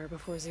malware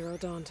before Zero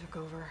Dawn took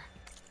over.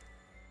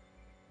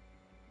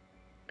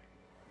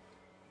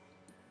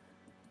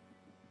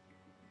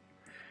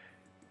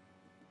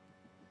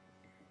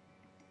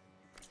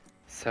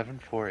 Seven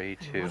four eight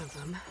And two. one of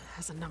them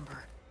has a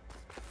number.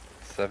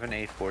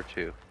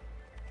 7842.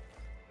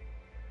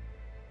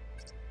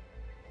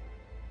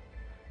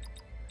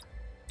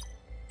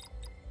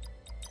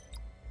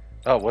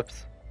 Oh,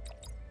 whoops.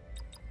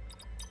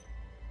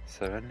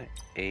 7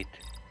 8.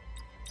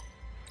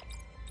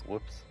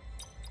 Whoops.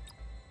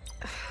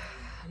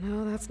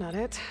 No, that's not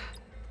it.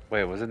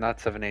 Wait, was it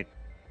not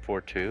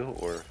 7842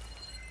 or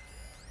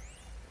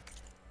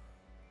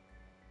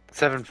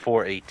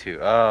 7482?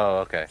 Oh,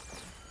 okay.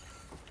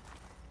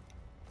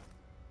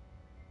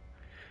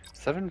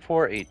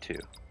 7482.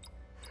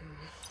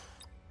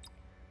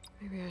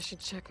 Maybe I should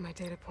check my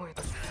data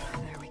points.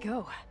 There we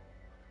go.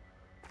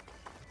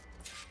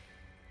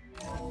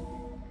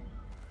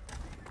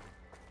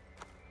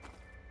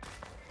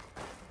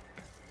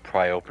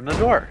 Pry open the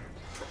door.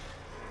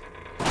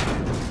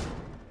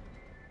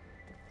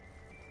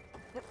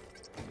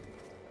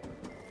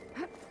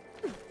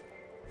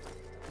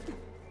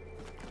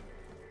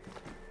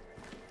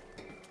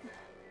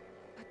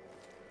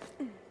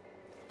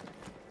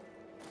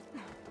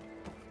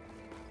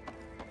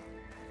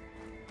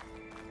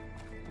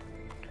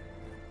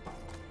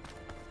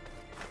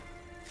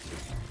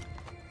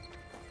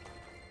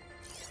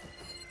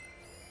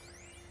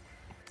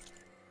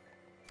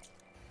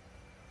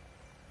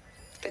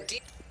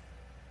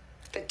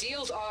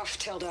 deal's off,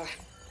 Tilda.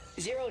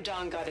 Zero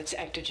Dawn got its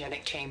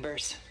ectogenic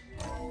chambers.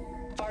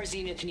 Far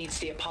Zenith needs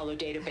the Apollo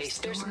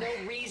database. There's no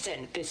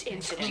reason this You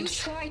incident...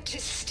 tried to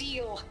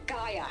steal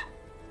Gaia.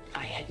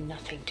 I had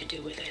nothing to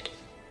do with it.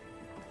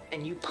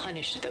 And you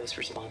punished those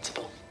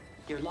responsible.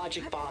 Your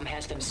logic bomb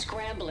has them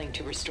scrambling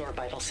to restore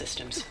vital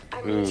systems.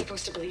 I'm really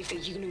supposed to believe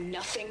that you knew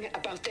nothing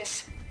about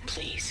this?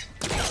 Please.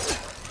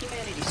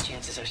 Humanity's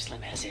chances are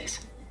slim as is.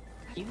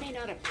 You may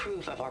not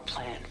approve of our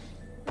plan.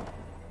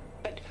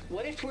 But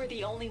what if we're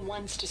the only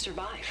ones to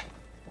survive?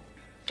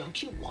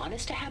 Don't you want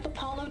us to have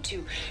Apollo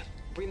to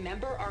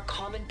remember our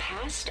common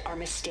past, our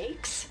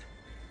mistakes?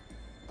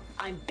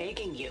 I'm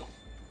begging you.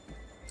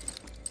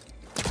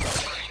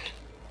 Fine.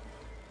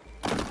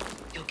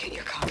 You'll get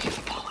your copy of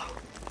Apollo.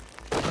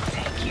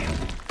 Thank you.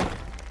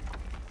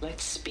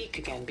 Let's speak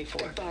again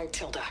before... Goodbye,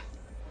 Tilda.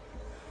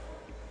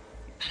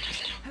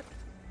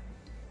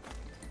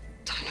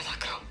 Time to let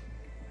go.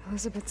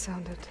 Elizabeth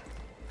sounded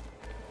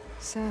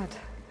sad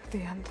at the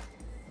end.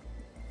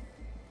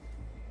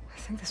 I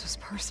think this was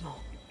personal.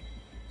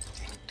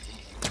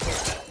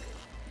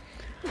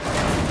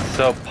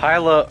 So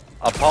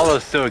Apollo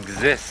still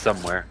exists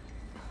somewhere.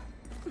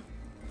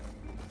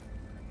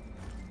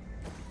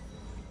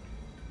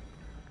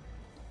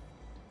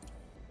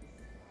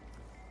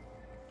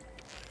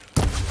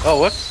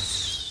 Oh,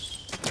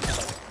 whoops.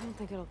 I don't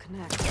think it'll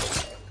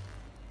connect.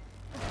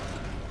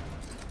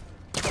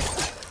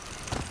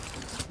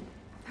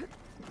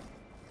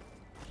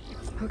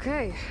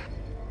 Okay.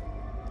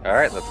 All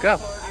right, let's go.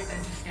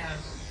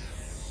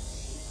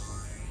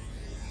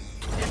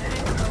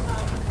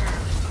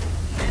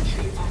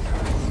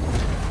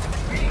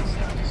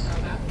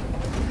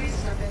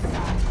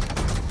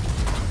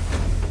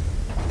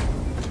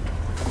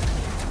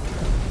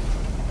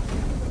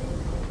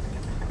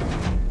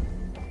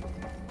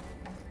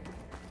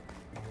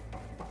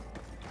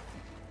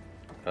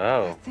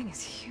 Oh. That thing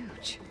is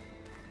huge.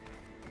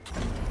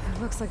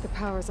 It looks like the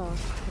power's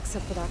off,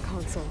 except for that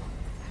console.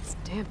 It's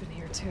damp in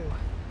here, too.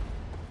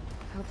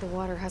 I hope the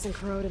water hasn't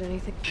corroded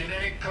anything.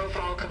 Genetic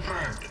profile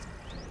confirmed.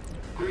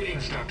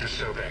 Greetings, Dr.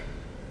 Sobek.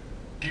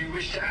 Do you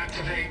wish to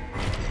activate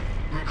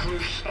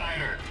Recluse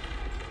Spider?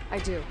 I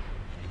do.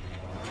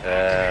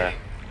 Uh.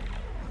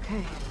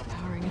 Okay,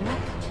 powering it up.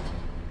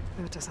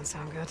 That doesn't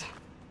sound good.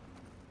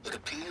 It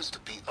appears to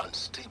be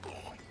unstable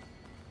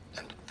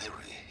and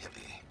very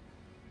heavy.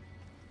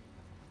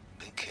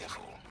 Be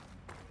careful.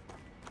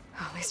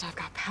 At least I've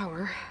got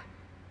power.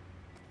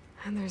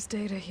 And there's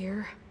data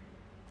here.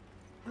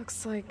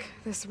 Looks like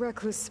this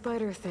Recluse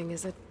Spider thing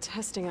is a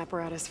testing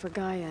apparatus for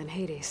Gaia and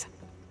Hades.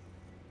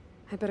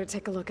 I better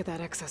take a look at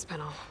that access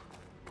panel.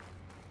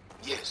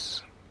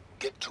 Yes,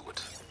 get to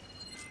it.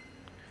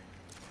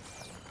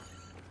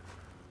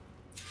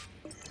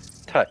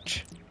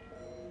 Touch.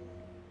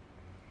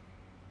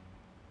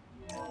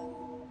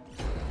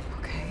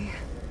 Okay.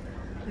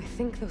 I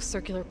think those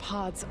circular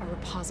pods are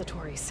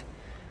repositories.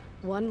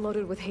 One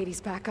loaded with Hades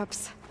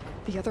backups,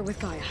 the other with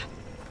Gaia.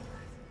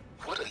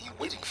 What are you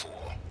waiting for?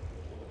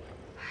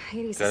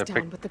 Hades is Gotta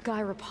down, pick- but the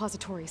Gaia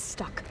repository is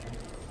stuck.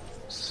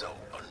 So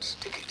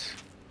unstick it.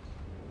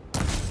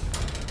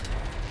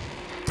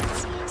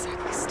 It's not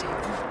exactly stable.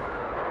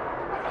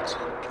 It's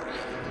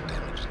you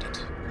damaged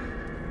it.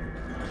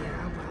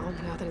 Yeah, well,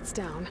 now that it's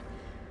down,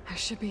 I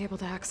should be able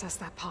to access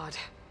that pod.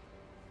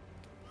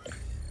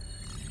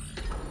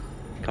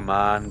 Come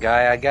on,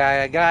 Gaia,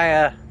 Gaia,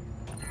 Gaia.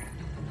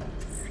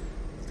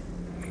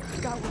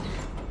 Got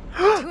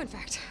one. Two, in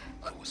fact.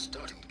 I was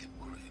starting to get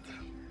worried.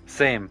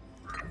 Same.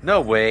 No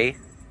way.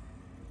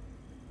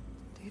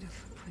 Data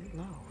footprint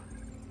low.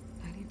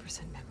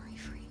 90% memory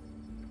free.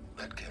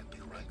 That can't be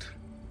right.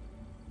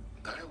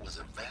 Gaia was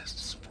a vast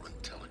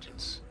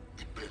superintelligence.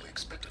 It barely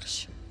expected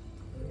it.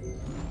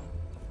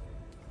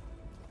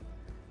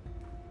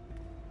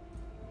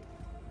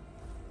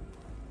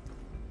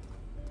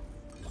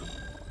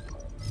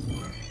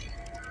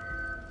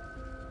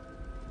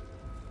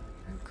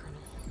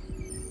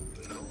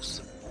 Colonel. No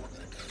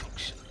subordinate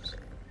functions.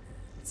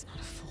 It's not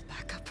a full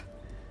backup.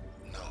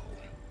 No.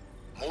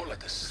 More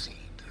like a seed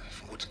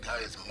from which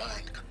Gaia's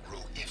mind could grow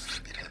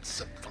if it had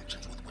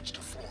sub-functions with which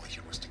to form a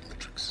heuristic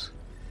matrix.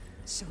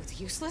 So it's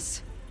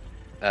useless?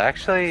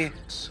 Actually,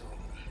 So,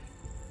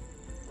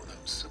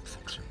 without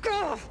sub-functions.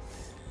 Gah!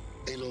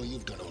 Aloy,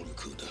 you've done all you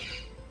could.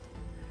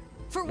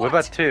 For what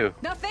about two?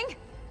 Nothing?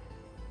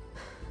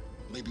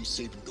 Maybe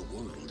saving the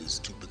world is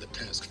too big a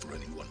task for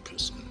any one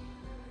person.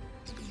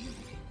 Even you.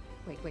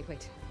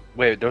 Wait.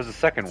 Wait, there was a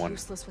second It's one.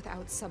 useless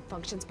without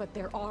subfunctions, but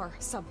there are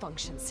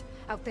subfunctions.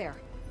 Out there.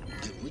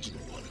 The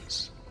original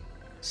ones.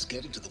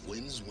 Scattered to the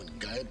winds when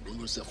Gaia blew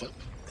herself up?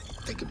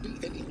 They could be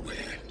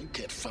anywhere. You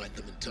can't find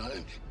them in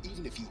time.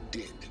 Even if you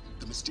did,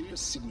 the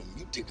mysterious signal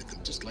mutated them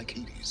just like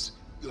Hades.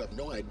 You have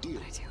no idea.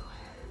 I do.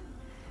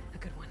 A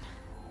good one.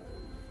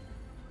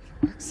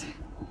 If it works.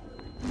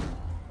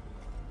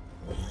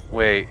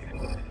 Wait.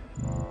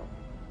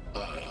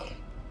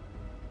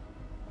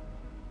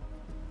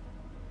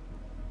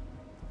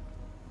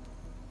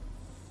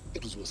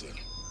 It was worth it.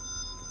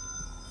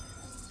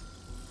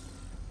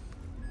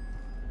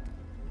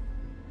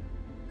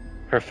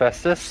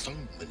 Hephaestus?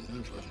 Found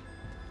Minerva,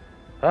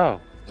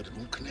 Oh. but it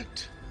won't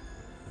connect.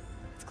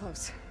 It's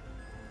close.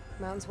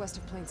 Mountains west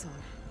of Plainsong.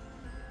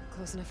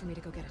 Close enough for me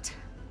to go get it.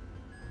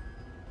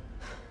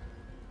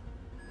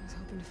 I was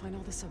hoping to find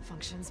all the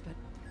sub-functions, but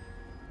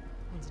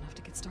one's enough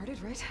to get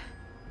started, right?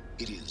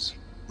 It is.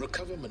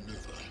 Recover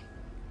Minerva.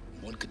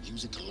 One could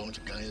use it to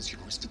launch Gaia's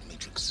heuristic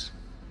matrix.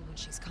 And when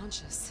she's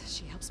conscious,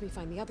 she helps me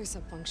find the other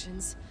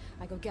sub-functions.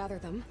 I go gather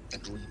them.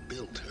 And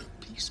rebuild her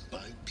piece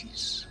by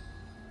piece.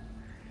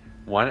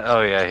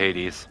 Oh yeah,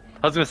 Hades.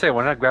 I was gonna say,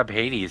 why not grab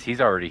Hades? He's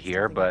already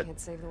here, Think I but can't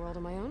save the world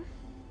on my own.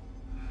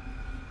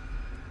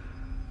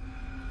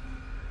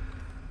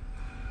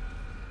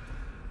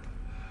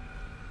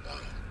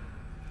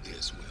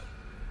 Yes, well.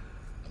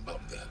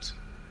 About that.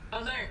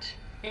 Alert!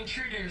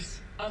 Intruders!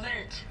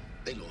 Alert!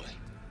 Aloy,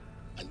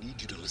 I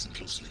need you to listen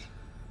closely.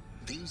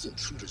 These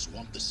intruders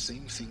want the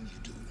same thing you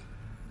do.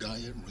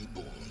 Gaia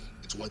reborn.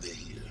 It's why they're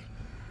here.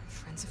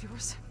 Friends of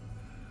yours?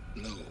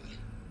 No.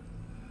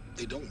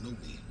 They don't know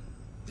me.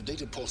 The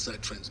data pulse I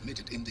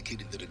transmitted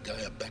indicated that a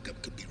Gaia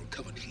backup could be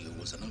recovered here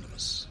was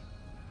anonymous.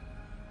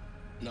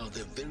 Now,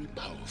 they're very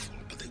powerful,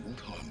 but they won't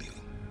harm you.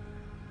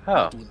 oh.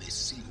 Not when they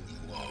see who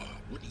you are,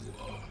 what you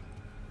are.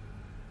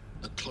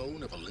 A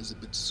clone of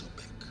Elizabeth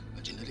Sobek,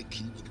 a genetic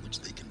key with which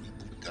they can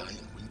reboot Gaia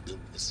and rebuild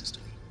the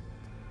system.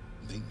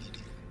 They need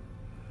you.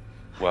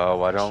 Well,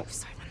 why don't?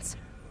 Silence.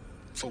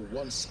 For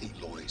once,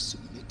 Aloy,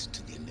 submit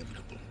to the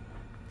inevitable.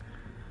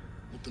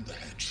 Open the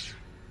hatch.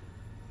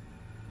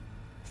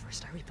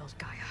 First I rebuild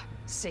Gaia,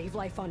 save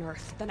life on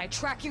Earth, then I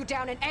track you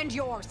down and end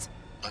yours!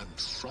 I'm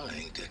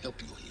trying to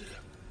help you here.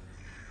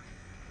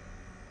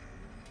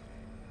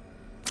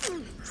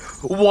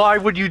 Why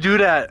would you do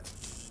that?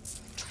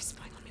 Try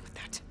spying on me with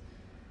that.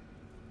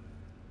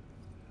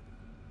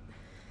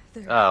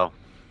 There. Oh.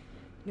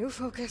 New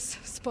focus,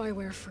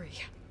 spyware free.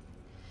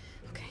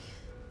 Okay.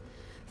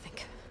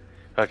 Think.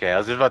 Okay, I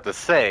was about to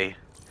say.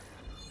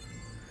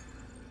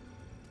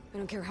 I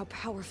don't care how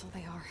powerful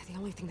they are. The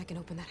only thing that can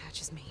open that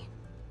hatch is me.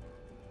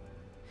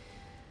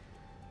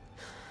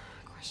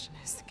 Question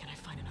is, can I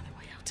find another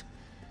way out?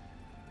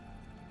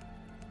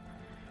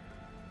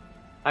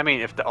 I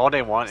mean, if all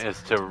they want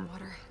is to.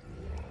 Water.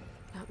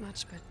 Not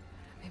much, but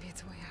maybe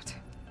it's a way out.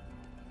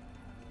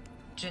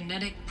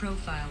 Genetic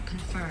profile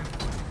confirmed.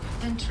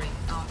 Entry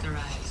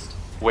authorized.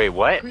 Wait,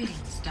 what?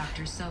 Greetings,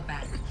 Dr.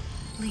 Sobek.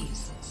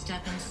 Please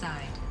step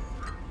inside.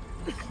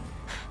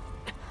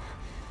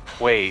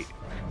 Wait.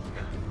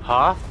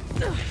 Huh?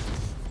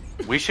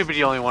 We should be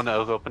the only one to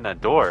open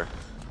that door.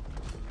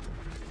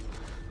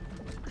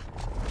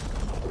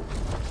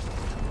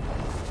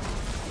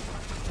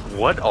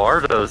 What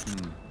are those?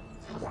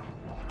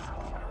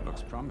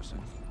 Looks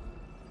promising.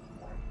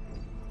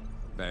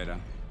 Beta.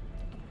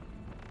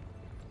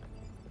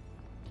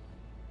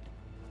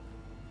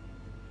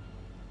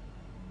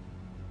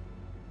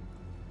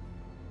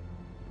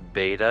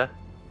 Beta?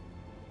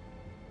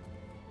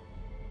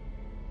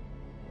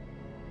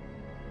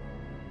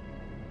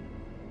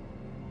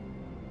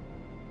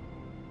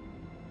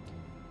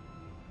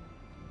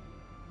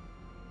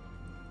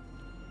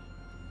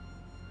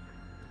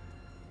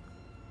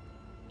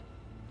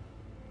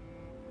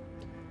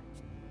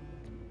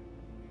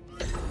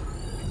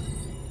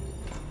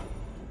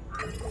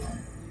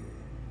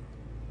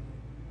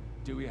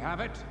 Do we have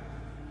it?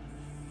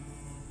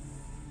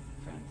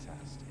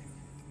 Fantastic.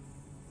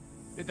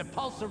 Did the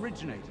pulse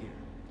originate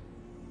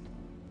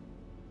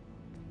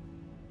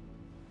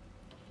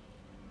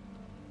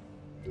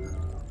here?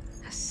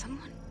 Has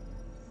someone?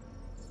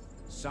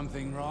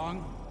 Something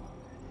wrong?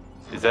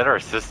 Is that our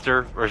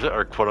sister? Or is it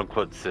our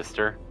quote-unquote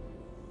sister?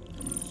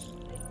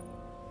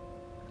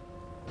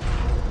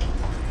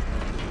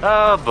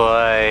 Oh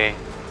boy.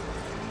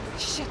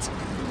 Shit!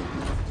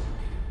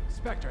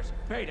 Spectres,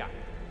 Beta.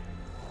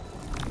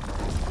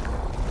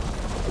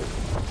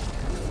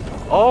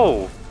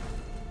 Oh!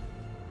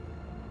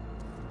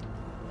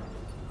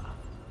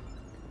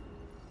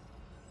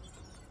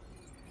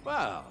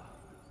 Well,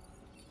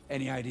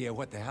 any idea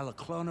what the hell a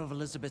clone of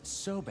Elizabeth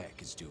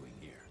Sobek is doing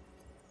here?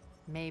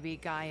 Maybe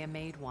Gaia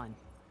made one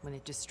when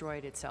it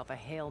destroyed itself, a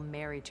Hail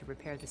Mary to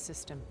repair the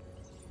system.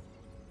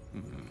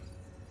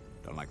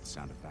 Don't like the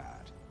sound of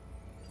that.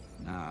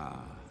 Nah,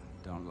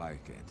 don't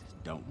like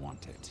it. Don't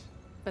want it.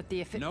 But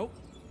the Nope.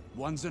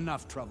 One's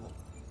enough trouble.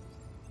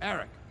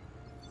 Eric.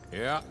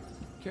 Yeah?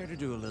 Care to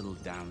do a little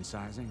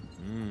downsizing?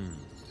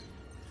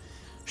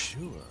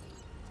 Sure.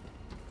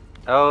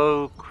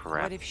 Oh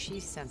crap. What if she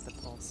sent the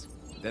pulse?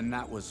 Then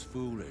that was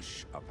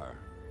foolish of her.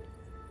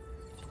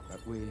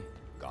 But we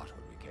got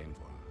what we came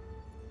for.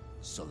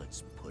 So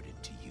let's put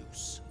it to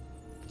use.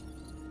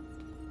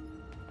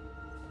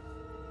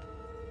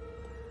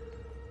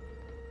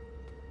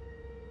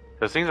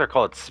 Those things are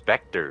called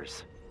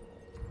specters.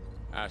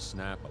 I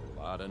snap a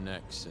lot of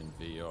necks in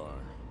VR.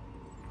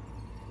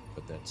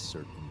 But that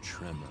certain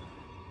tremor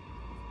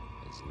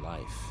as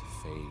life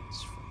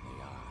fades from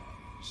the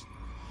eyes.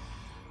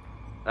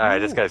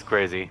 Alright, this guy's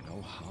crazy.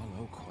 No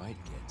hollow quite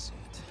gets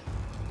it.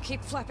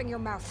 Keep flapping your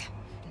mouth.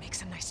 It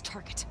makes a nice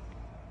target.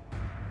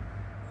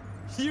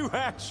 You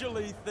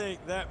actually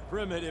think that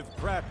primitive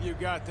crap you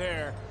got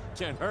there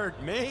can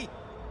hurt me?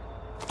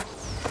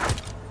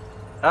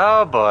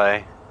 Oh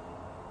boy.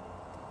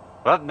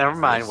 Well, never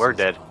mind. We're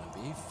dead.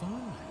 Be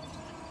fine.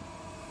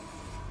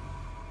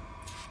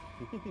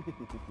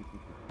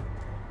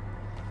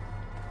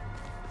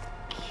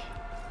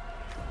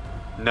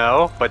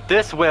 No, but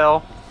this will.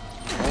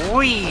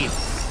 Whee!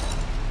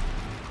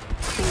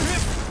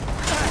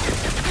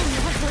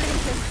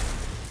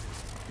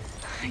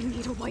 I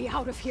need a way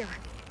out of here.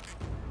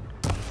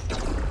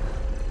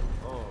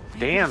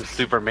 Damn,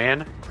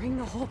 Superman. Bring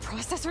the whole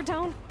processor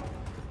down?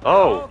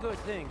 Oh. All good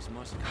things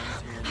must come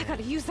to an I end.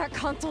 gotta use that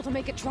console to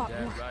make it drop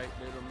That more. right,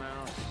 little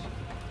mouse?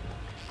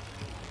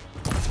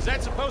 Is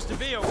that supposed to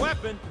be a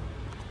weapon?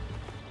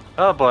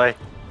 Oh boy.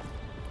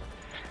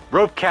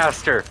 Rope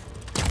caster.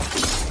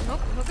 Nope,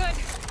 no good.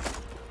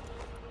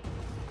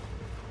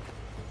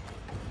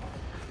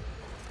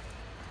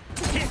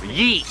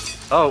 Yeet.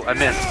 Oh, I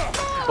missed.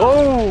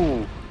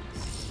 Oh.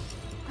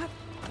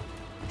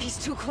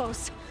 He's too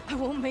close. I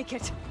won't make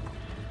it.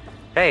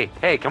 Hey,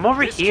 hey, come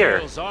over This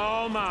here. kill's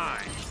all mine.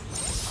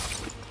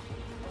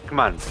 Come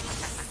on.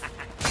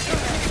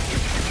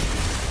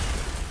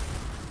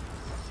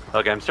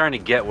 Okay, I'm starting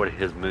to get what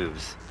his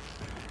moves.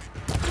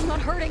 I'm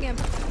not hurting him.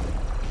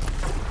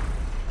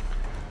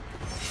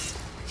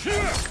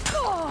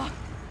 Oh,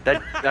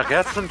 That okay,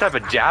 that's some type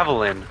of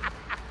javelin.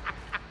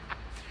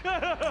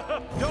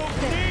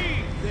 Don't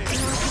need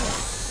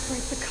this.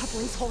 break the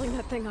couplings holding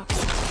that thing up.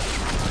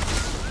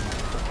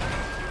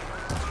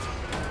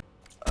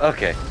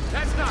 Okay,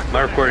 That's not am I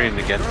gonna recording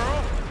help, again?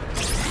 girl.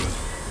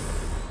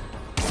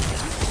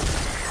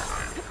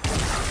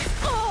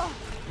 Oh.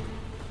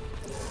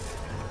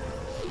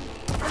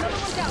 Another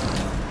one down.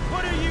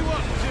 What are you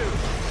up to?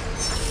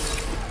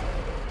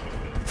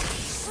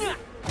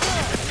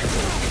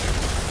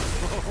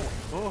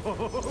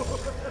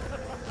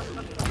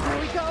 There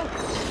we go.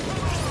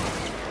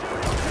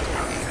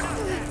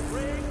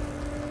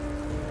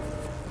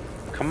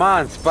 Come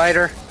on,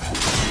 Spider.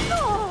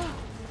 Oh.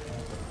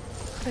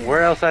 There.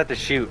 Where else I have to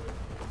shoot?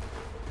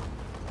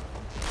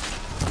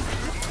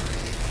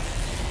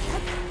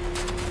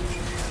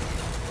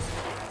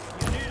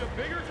 You need a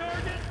bigger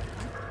target?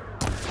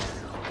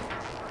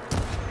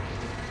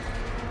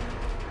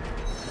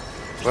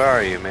 Where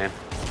are you, man?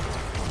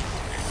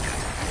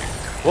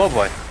 Whoa,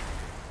 boy.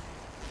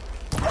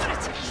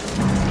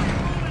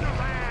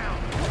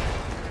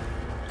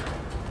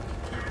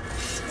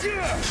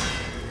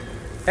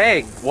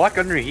 Hey, walk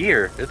under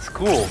here. It's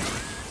cool.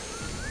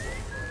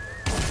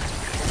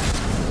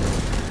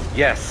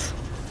 Yes.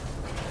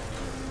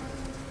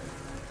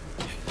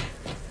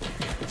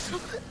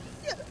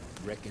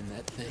 Reckon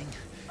that thing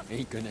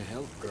ain't gonna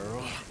help,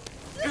 girl.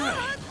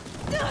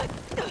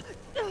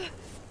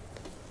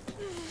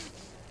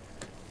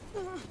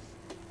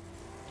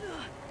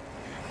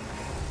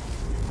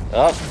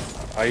 Oh,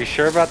 are you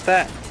sure about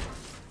that?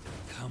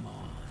 Come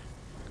on.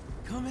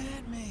 Come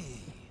at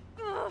me.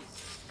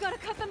 Gotta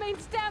cut the main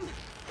stem.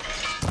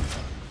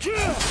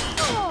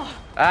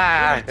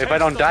 Ah, if I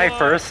don't die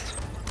first.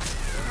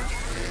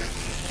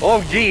 Oh,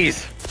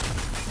 jeez.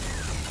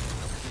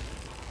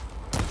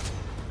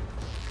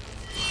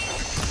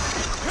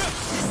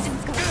 This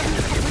thing's got some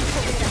couplings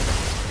holding it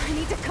up. I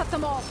need to cut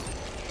them all.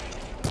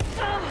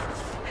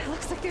 It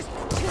looks like there's 2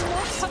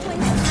 more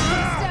couplings for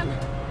the stem.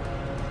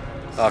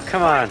 Oh,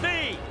 come on.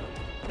 Me!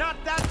 Not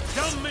that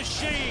dumb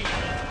machine!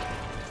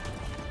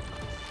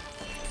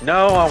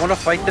 No, I want to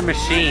fight the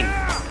machine.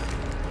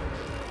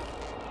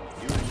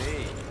 You and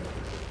me.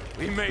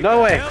 We make No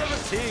a way. hell of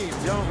a team,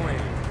 don't we?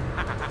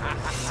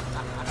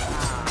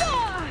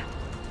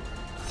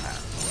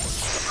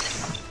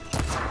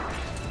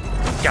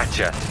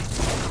 Gotcha.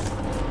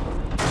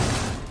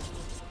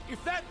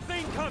 If that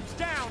thing comes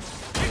down,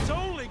 it's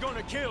only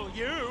gonna kill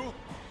you.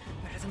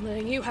 Better than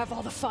letting you have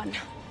all the fun.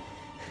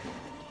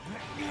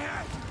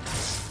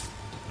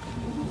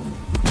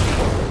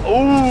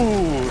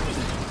 Ooh.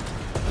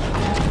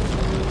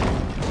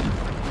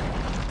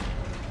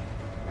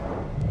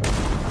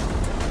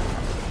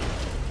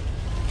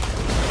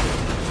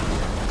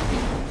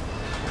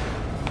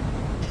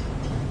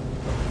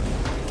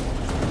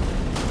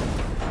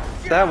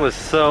 That was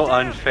so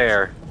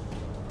unfair.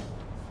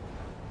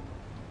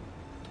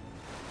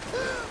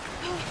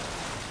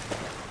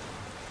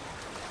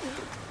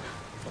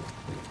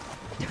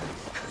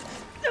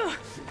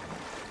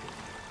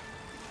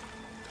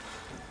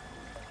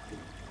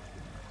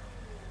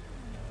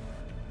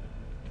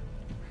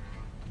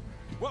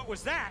 What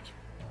was that?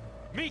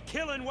 Me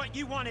killing what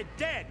you wanted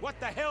dead. What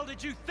the hell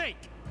did you think?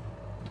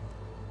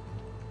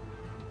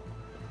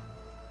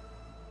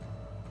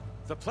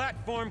 The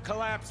platform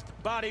collapsed,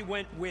 body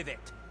went with it.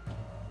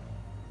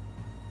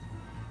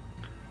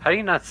 How do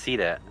you not see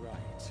that?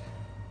 Right.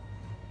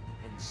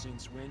 And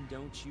since when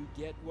don't you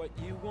get what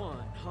you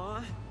want, huh?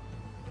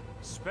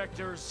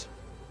 Spectres,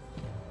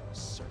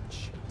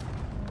 search.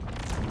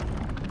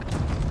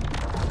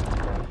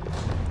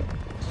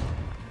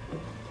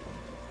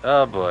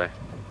 Oh boy.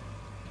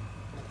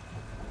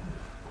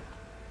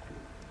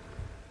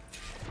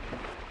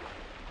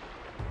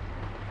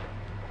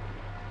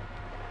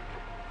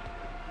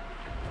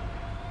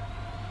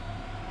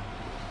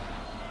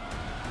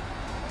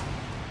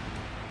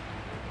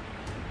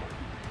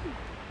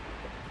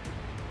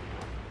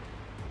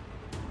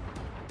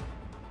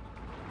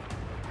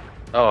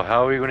 Oh,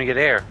 how are we gonna get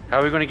air? How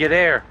are we gonna get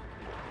air?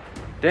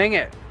 Dang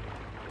it!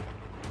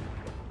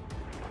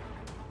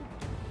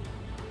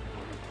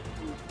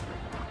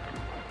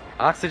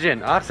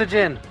 Oxygen!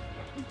 Oxygen!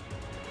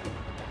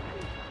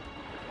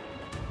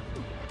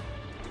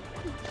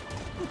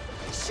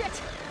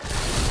 Shit!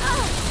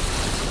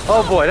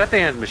 Oh boy, that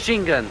thing has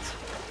machine guns!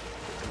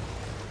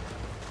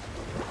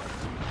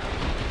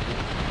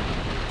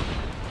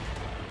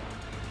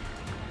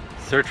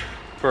 Search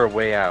for a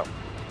way out.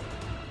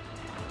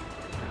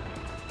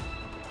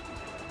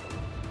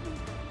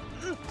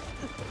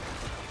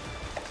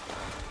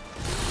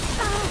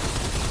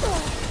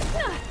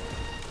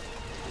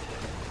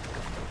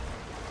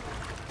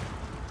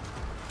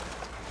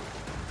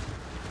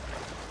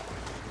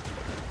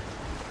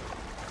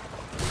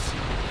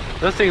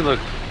 Those things look...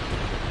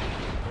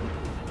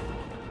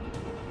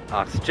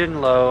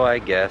 Oxygen low, I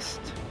guessed.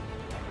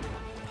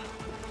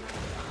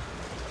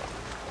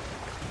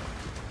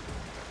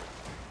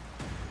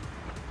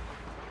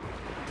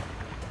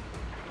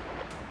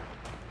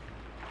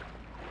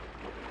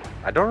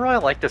 I don't really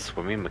like the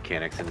swimming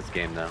mechanics in this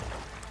game, though.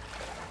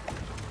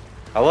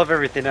 I love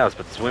everything else,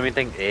 but the swimming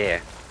thing, eh.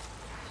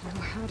 I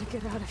know how to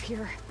get out of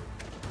here.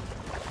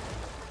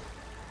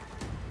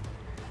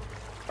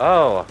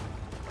 Oh.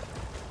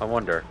 I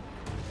wonder.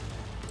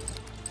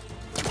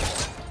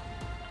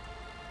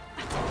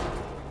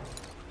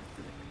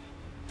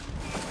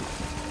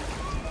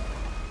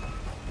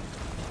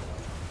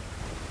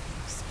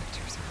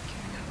 Spectres aren't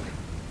getting up.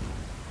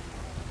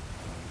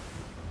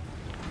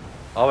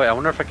 Oh wait, I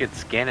wonder if I could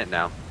scan it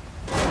now.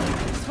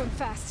 Swim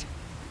fast.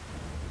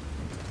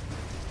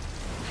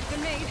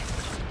 Been made.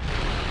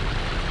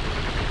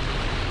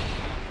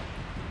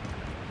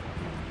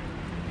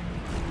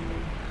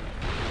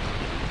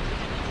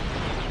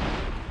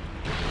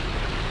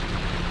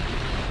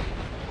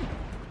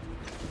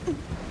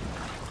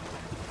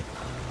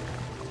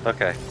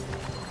 Okay.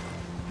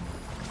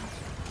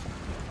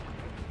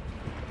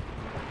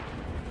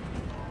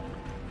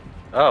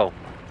 Oh.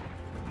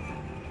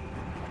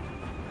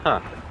 Huh.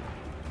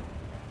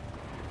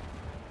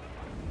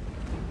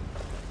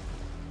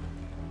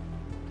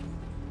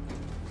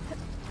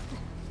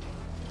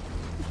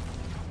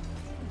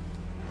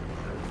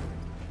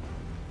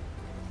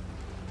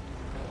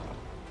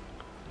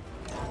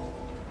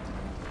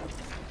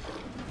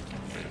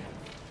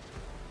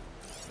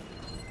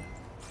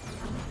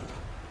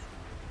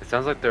 It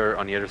sounds like they're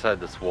on the other side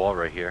of this wall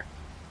right here.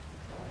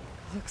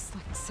 Looks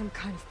like some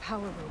kind of power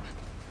room.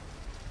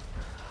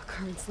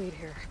 Currents lead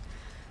here.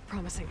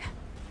 Promising.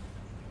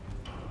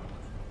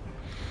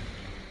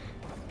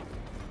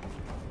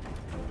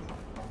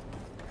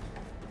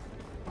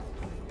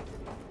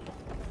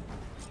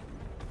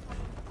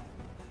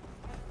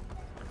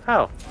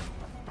 Oh.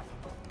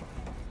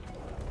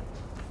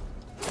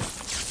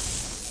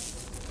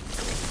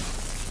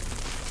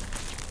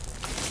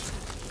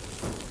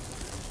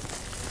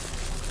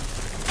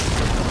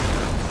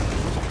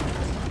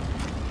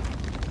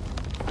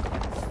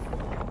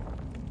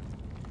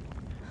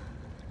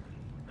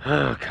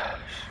 Oh gosh.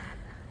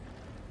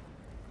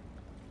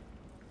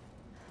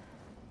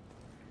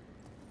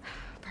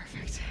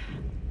 Perfect.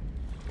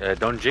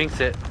 Don't jinx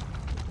it.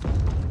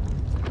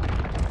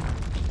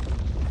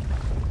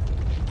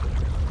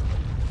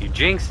 You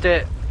jinxed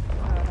it.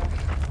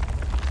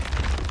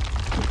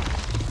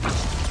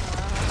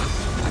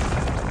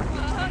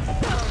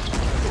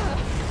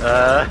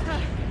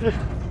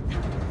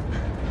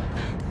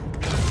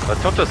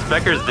 Let's hope the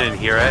Speckers didn't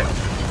hear it.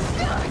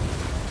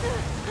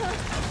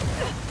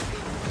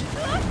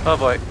 Oh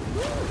boy.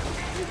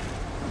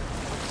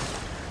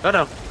 Oh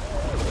no.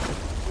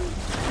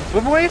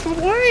 Swim away, swim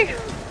away!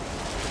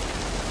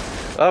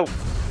 Oh.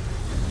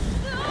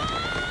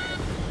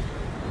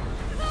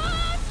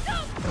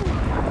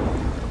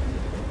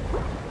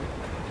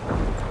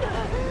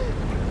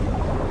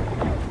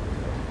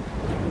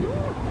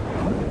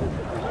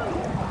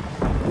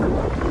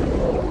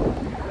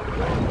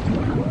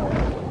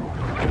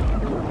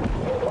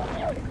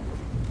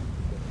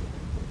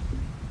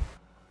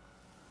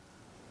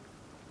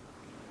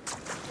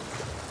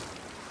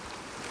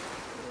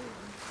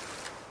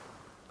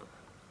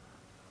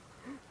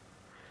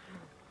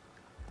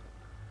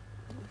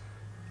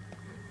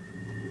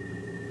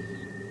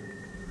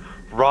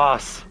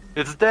 Ross,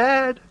 it's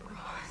dead.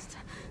 Ross.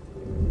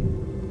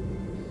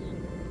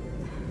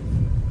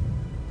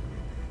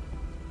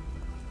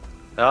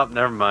 Oh,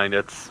 never mind.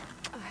 It's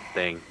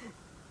thing.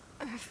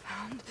 I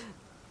found.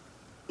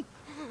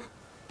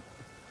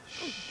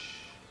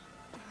 Shh.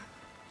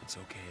 It's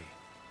okay.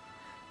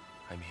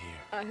 I'm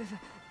here.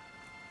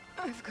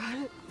 I've got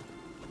it.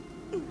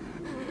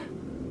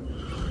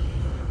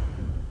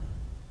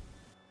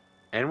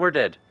 And we're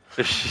dead.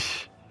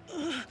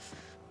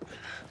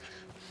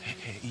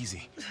 Hey,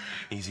 easy.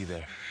 Easy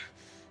there.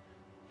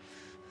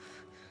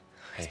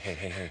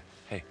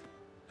 Hey.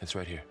 It's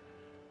right here.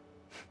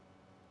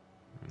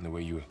 The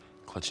way you were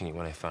clutching it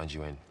when I found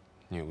you, I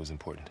knew it was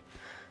important.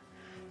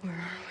 Where are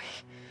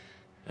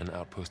we? An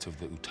outpost of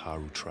the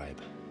Utaru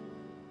tribe.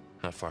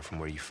 Not far from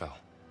where you fell.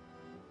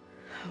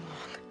 How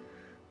long?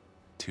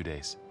 2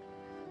 days.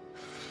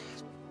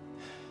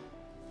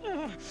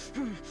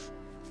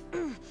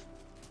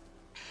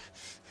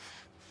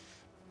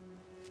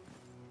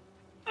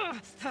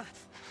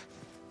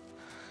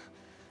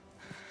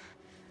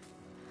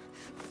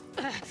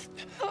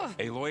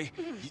 Aloy?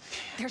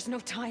 There's no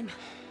time.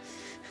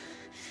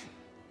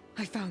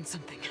 I found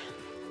something.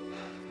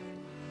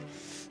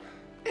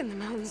 In the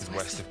mountains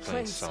West of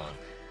Plainsong.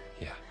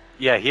 Yeah.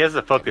 Yeah, he has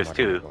the focus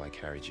too. While I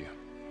carried you.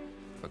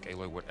 Look,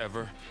 Aloy,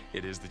 whatever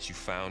it is that you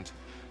found,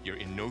 you're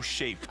in no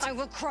shape. I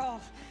will crawl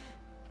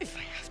if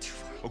I have to.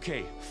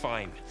 Okay,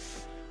 fine.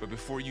 But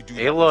before you do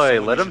Aloy,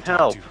 that, let him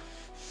help.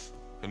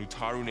 An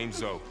Utaru named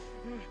Zoe.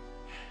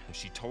 And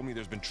she told me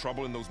there's been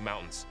trouble in those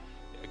mountains.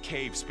 A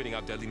cave spitting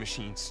out deadly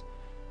machines.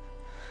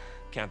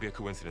 Can't be a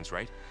coincidence,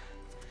 right?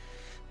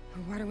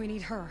 Why do we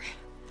need her?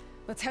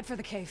 Let's head for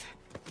the cave.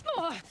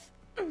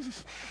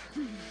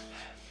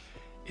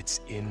 It's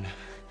in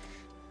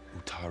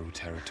Utaru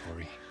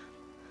territory.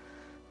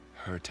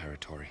 Her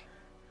territory.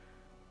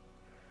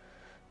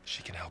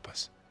 She can help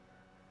us.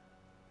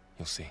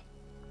 You'll see.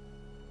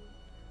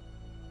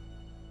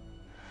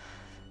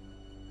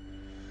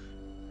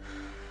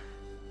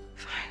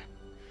 Fine.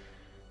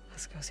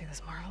 Let's go see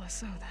this marvelous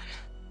Zoe then.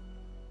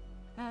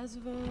 As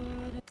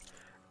verdant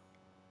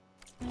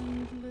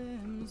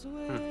limbs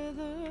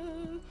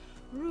wither,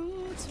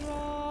 roots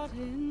rot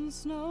in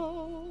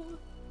snow,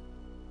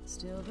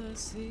 still the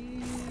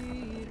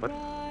seed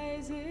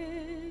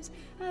rises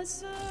as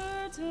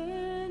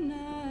certain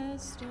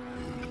as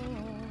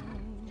stone.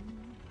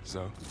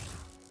 Zoe?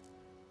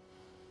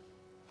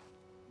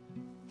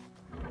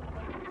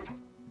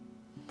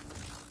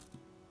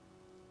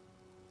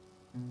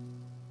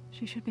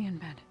 She should be in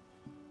bed.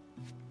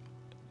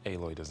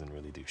 Aloy doesn't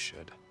really do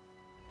should.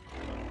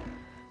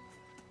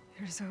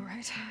 You're so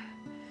right.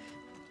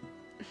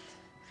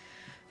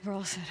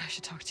 Varl said I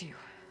should talk to you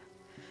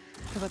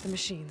about the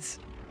machines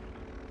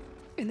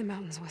in the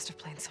mountains west of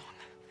Plainsong.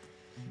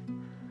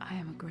 I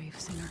am a grave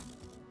singer.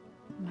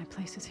 My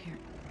place is here.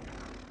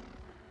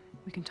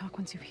 We can talk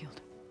once you've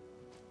healed.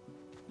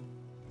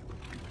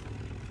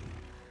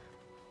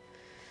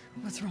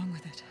 What's wrong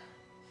with it?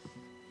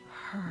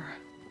 Her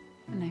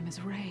name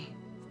is Ray,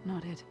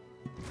 not it.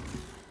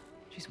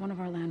 She's one of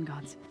our land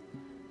gods.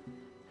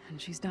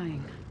 And she's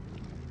dying.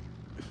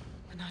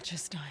 But not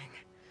just dying.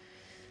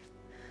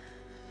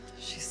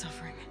 She's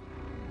suffering.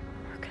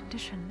 Her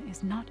condition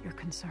is not your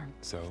concern.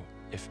 So,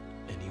 if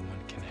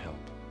anyone can help,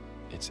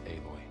 it's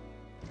Aloy.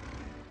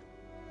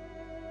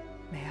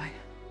 May I?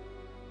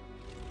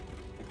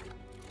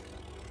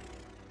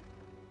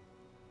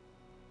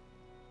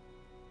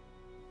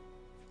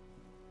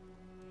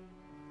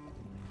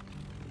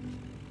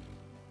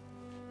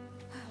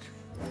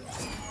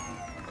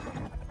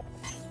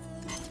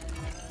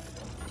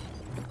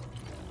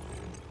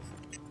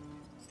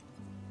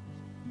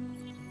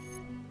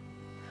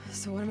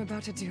 So what I'm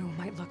about to do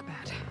might look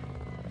bad,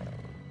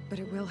 but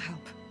it will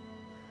help.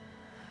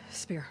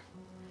 Spear.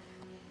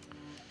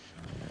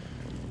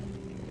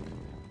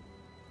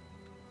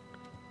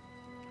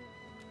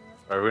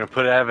 Are we gonna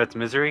put it out of its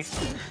misery?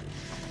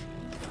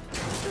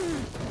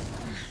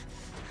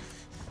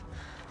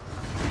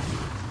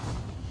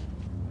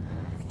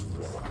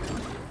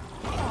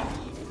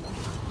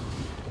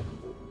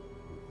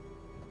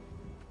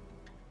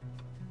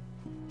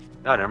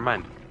 Oh, never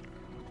mind.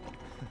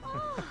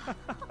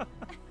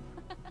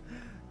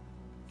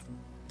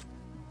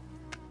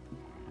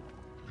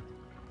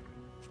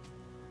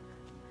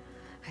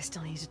 I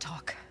still need to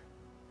talk.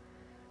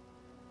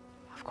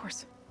 Of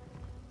course.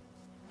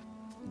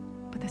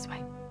 But this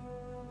way.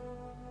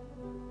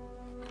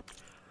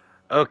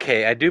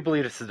 Okay, I do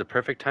believe this is the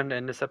perfect time to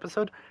end this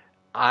episode.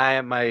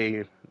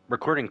 My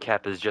recording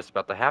cap is just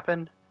about to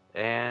happen,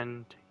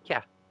 and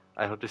yeah,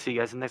 I hope to see you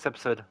guys in the next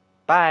episode.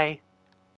 Bye!